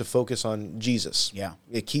helps us to focus on Jesus. Yeah.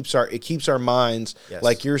 It keeps our minds,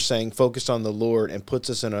 like you're saying, focused on the Lord and puts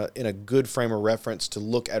us in a good frame of reference to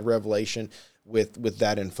look at Revelation with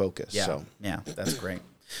that in focus. Yeah. So. Yeah, that's great.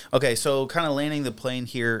 Okay, so kind of landing the plane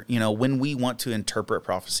here, when we want to interpret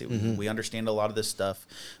prophecy, we understand a lot of this stuff.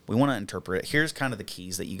 We want to interpret it. Here's kind of the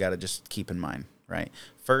keys that you got to just keep in mind, right?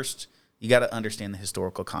 First, you got to understand the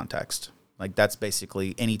historical context. Like, that's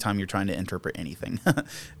basically anytime you're trying to interpret anything.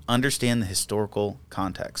 Understand the historical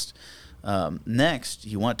context. Next,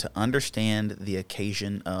 you want to understand the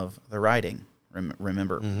occasion of the writing.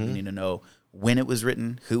 Remember, you need to know when it was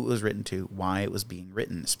written, who it was written to, why it was being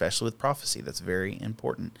written, especially with prophecy. That's very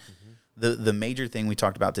important. The major thing we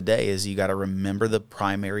talked about today is you got to remember the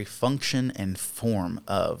primary function and form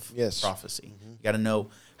of prophecy. You got to know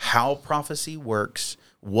how prophecy works,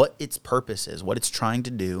 what its purpose is, what it's trying to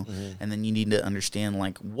do, and then you need to understand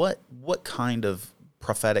like what kind of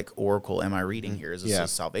prophetic oracle am I reading here? Is this a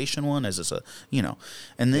salvation one? Is this a,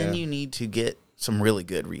 and then you need to get some really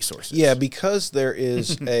good resources. Yeah, because there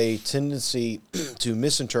is a tendency to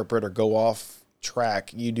misinterpret or go off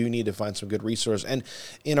track, you do need to find some good resource. And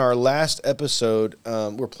in our last episode,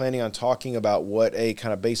 we're planning on talking about what a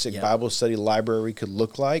kind of basic Bible study library could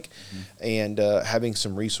look like, and having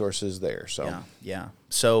some resources there. So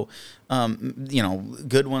So,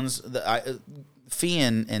 good ones. Fee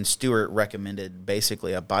and Stewart recommended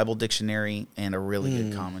basically a Bible dictionary and a really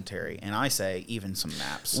good commentary, and I say even some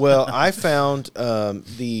maps. Well, I found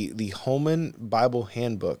the Holman Bible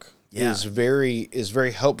Handbook is very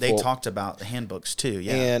helpful. They talked about the handbooks too,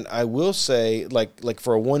 And I will say, like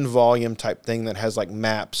for a 1 volume type thing that has like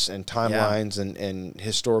maps and timelines and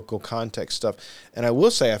historical context stuff. And I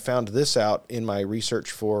will say I found this out in my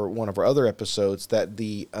research for one of our other episodes, that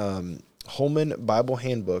the Holman Bible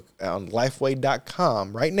Handbook on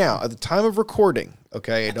Lifeway.com right now, at the time of recording,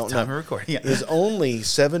 okay, I don't know, is only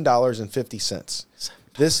 $7.50.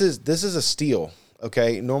 This is a steal.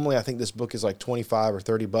 Okay, normally I think this book is like $25 or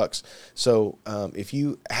 $30. So if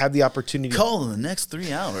you have the opportunity, call in the next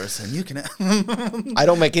 3 hours and you can. I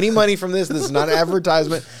don't make any money from this. This is not an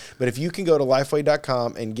advertisement. But if you can go to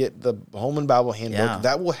Lifeway.com and get the Holman Bible Handbook,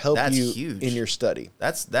 that will help you in your study.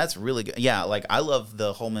 That's really good. Yeah, like I love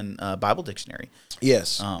the Holman Bible Dictionary.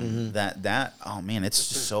 Yes. That oh man, it's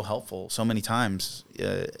just so helpful. So many times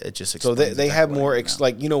it just explains. So they have more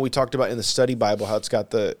like we talked about in the study Bible how it's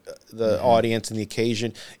got the audience and the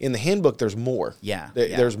occasion. In the handbook, there's more.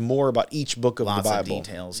 There's more about each book of the Bible. Lots of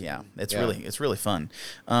details. Yeah, it's really fun.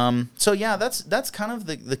 So yeah, that's kind of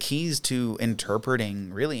the keys to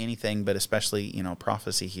interpreting really anything, but especially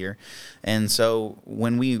prophecy here. And so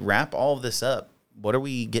when we wrap all of this up, what are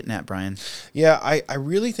we getting at, Brian? Yeah, I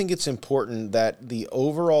really think it's important that the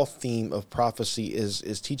overall theme of prophecy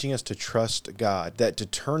is teaching us to trust God, that to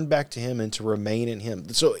turn back to Him and to remain in Him.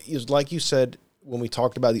 So it's like you said when we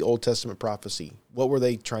talked about the Old Testament prophecy, what were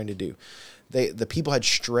they trying to do? The people had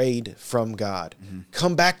strayed from God.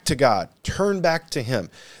 Come back to God. Turn back to Him.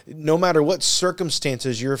 No matter what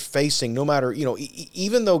circumstances you're facing, no matter,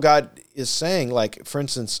 even though God is saying, like, for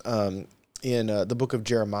instance, in the book of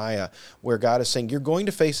Jeremiah, where God is saying, you're going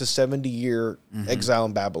to face a 70-year exile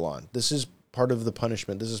in Babylon. This is part of the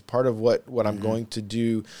punishment. This is part of what I'm going to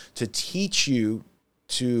do to teach you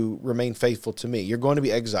to remain faithful to me. You're going to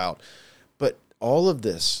be exiled. But all of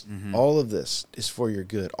this is for your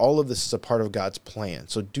good. All of this is a part of God's plan.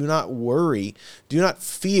 So do not worry. Do not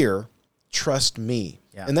fear. Trust me.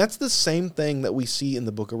 Yeah. And that's the same thing that we see in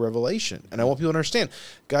the book of Revelation. And I want people to understand,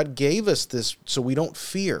 God gave us this so we don't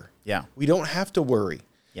fear. Yeah. We don't have to worry.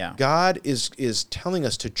 Yeah. God is telling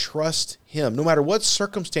us to trust Him, no matter what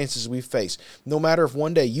circumstances we face, no matter if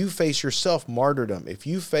one day you face yourself martyrdom, if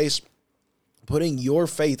you face putting your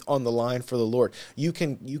faith on the line for the Lord, you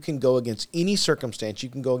can go against any circumstance, you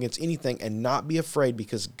can go against anything and not be afraid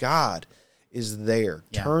because God is there.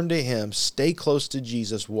 Yeah. Turn to Him, stay close to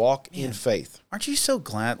Jesus, walk in faith. Aren't you so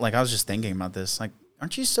glad? Like, I was just thinking about this. Like,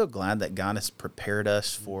 aren't you so glad that God has prepared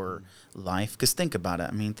us for life? Because think about it.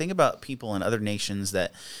 I mean, think about people in other nations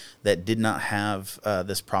that did not have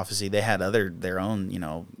this prophecy. They had their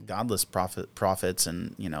own, godless prophets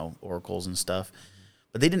and, oracles and stuff.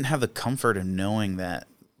 But they didn't have the comfort of knowing that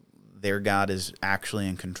their God is actually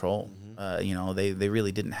in control. They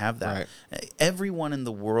really didn't have that. Right. Everyone in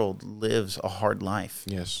the world lives a hard life.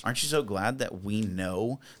 Yes. Aren't you so glad that we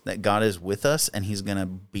know that God is with us and He's going to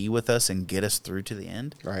be with us and get us through to the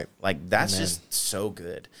end? Right. Like, that's just so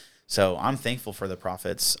good. So I'm thankful for the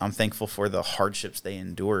prophets. I'm thankful for the hardships they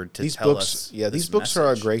endured to tell us. Yeah, these books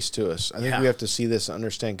are a grace to us. I think we have to see this and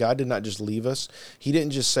understand God did not just leave us. He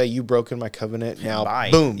didn't just say, you broken my covenant, now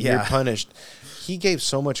boom, you're punished. He gave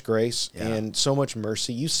so much grace and so much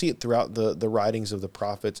mercy. You see it throughout the writings of the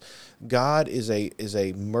prophets. God is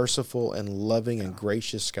a merciful and loving and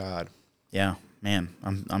gracious God. Yeah, man,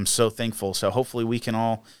 I'm so thankful. So hopefully we can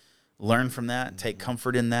all learn from that, take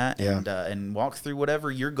comfort in that, and walk through whatever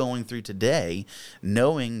you're going through today,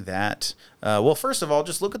 knowing that, first of all,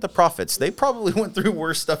 just look at the prophets. They probably went through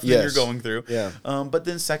worse stuff than you're going through. Yeah. But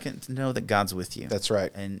then second, to know that God's with you. That's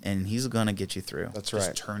right. And He's going to get you through. That's right.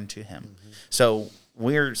 Just turn to Him. So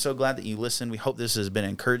we're so glad that you listened. We hope this has been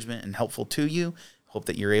encouragement and helpful to you. Hope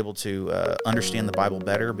that you're able to understand the Bible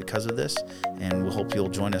better because of this, and we'll hope you'll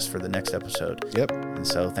join us for the next episode. Yep. And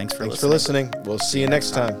so thanks for listening. We'll see you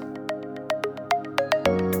next time.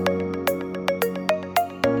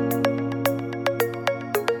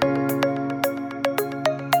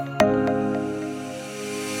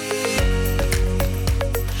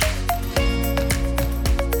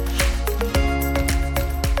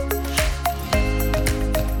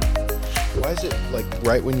 Why is it like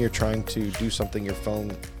right when you're trying to do something, your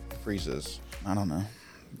phone freezes? I don't know.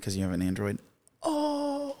 Because you have an Android.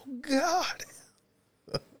 Oh, God.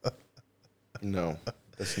 No,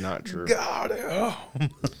 that's not true. God.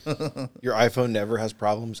 Your iPhone never has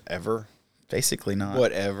problems, ever? Basically not.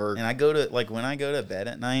 Whatever. And I go to, like, when I go to bed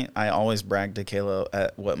at night, I always brag to Kayla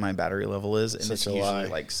at what my battery level is. And it's usually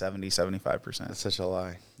like 70, 75%. That's such a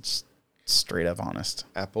lie. It's straight up honest.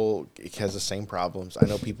 Apple has the same problems. I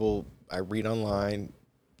know people, I read online,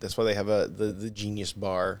 that's why they have the Genius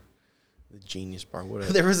Bar. The Genius Bar.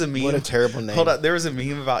 There was a meme. What a terrible name. Hold on. There was a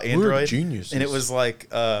meme about Android. Geniuses. And it was like,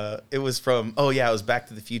 it was from, it was Back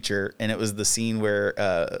to the Future. And it was the scene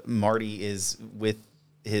where Marty is with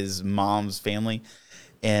his mom's family.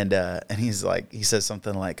 And he's like, he says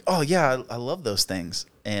something like, oh, yeah, I love those things.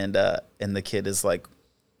 And the kid is like,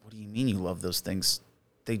 what do you mean you love those things?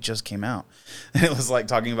 They just came out. And it was like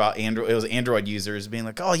talking about Android. It was Android users being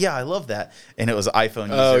like, oh, yeah, I love that. And it was iPhone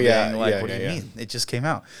users being like, what do you mean? It just came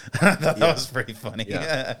out. I thought that was pretty funny.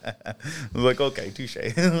 Yeah. I was like, okay, touche.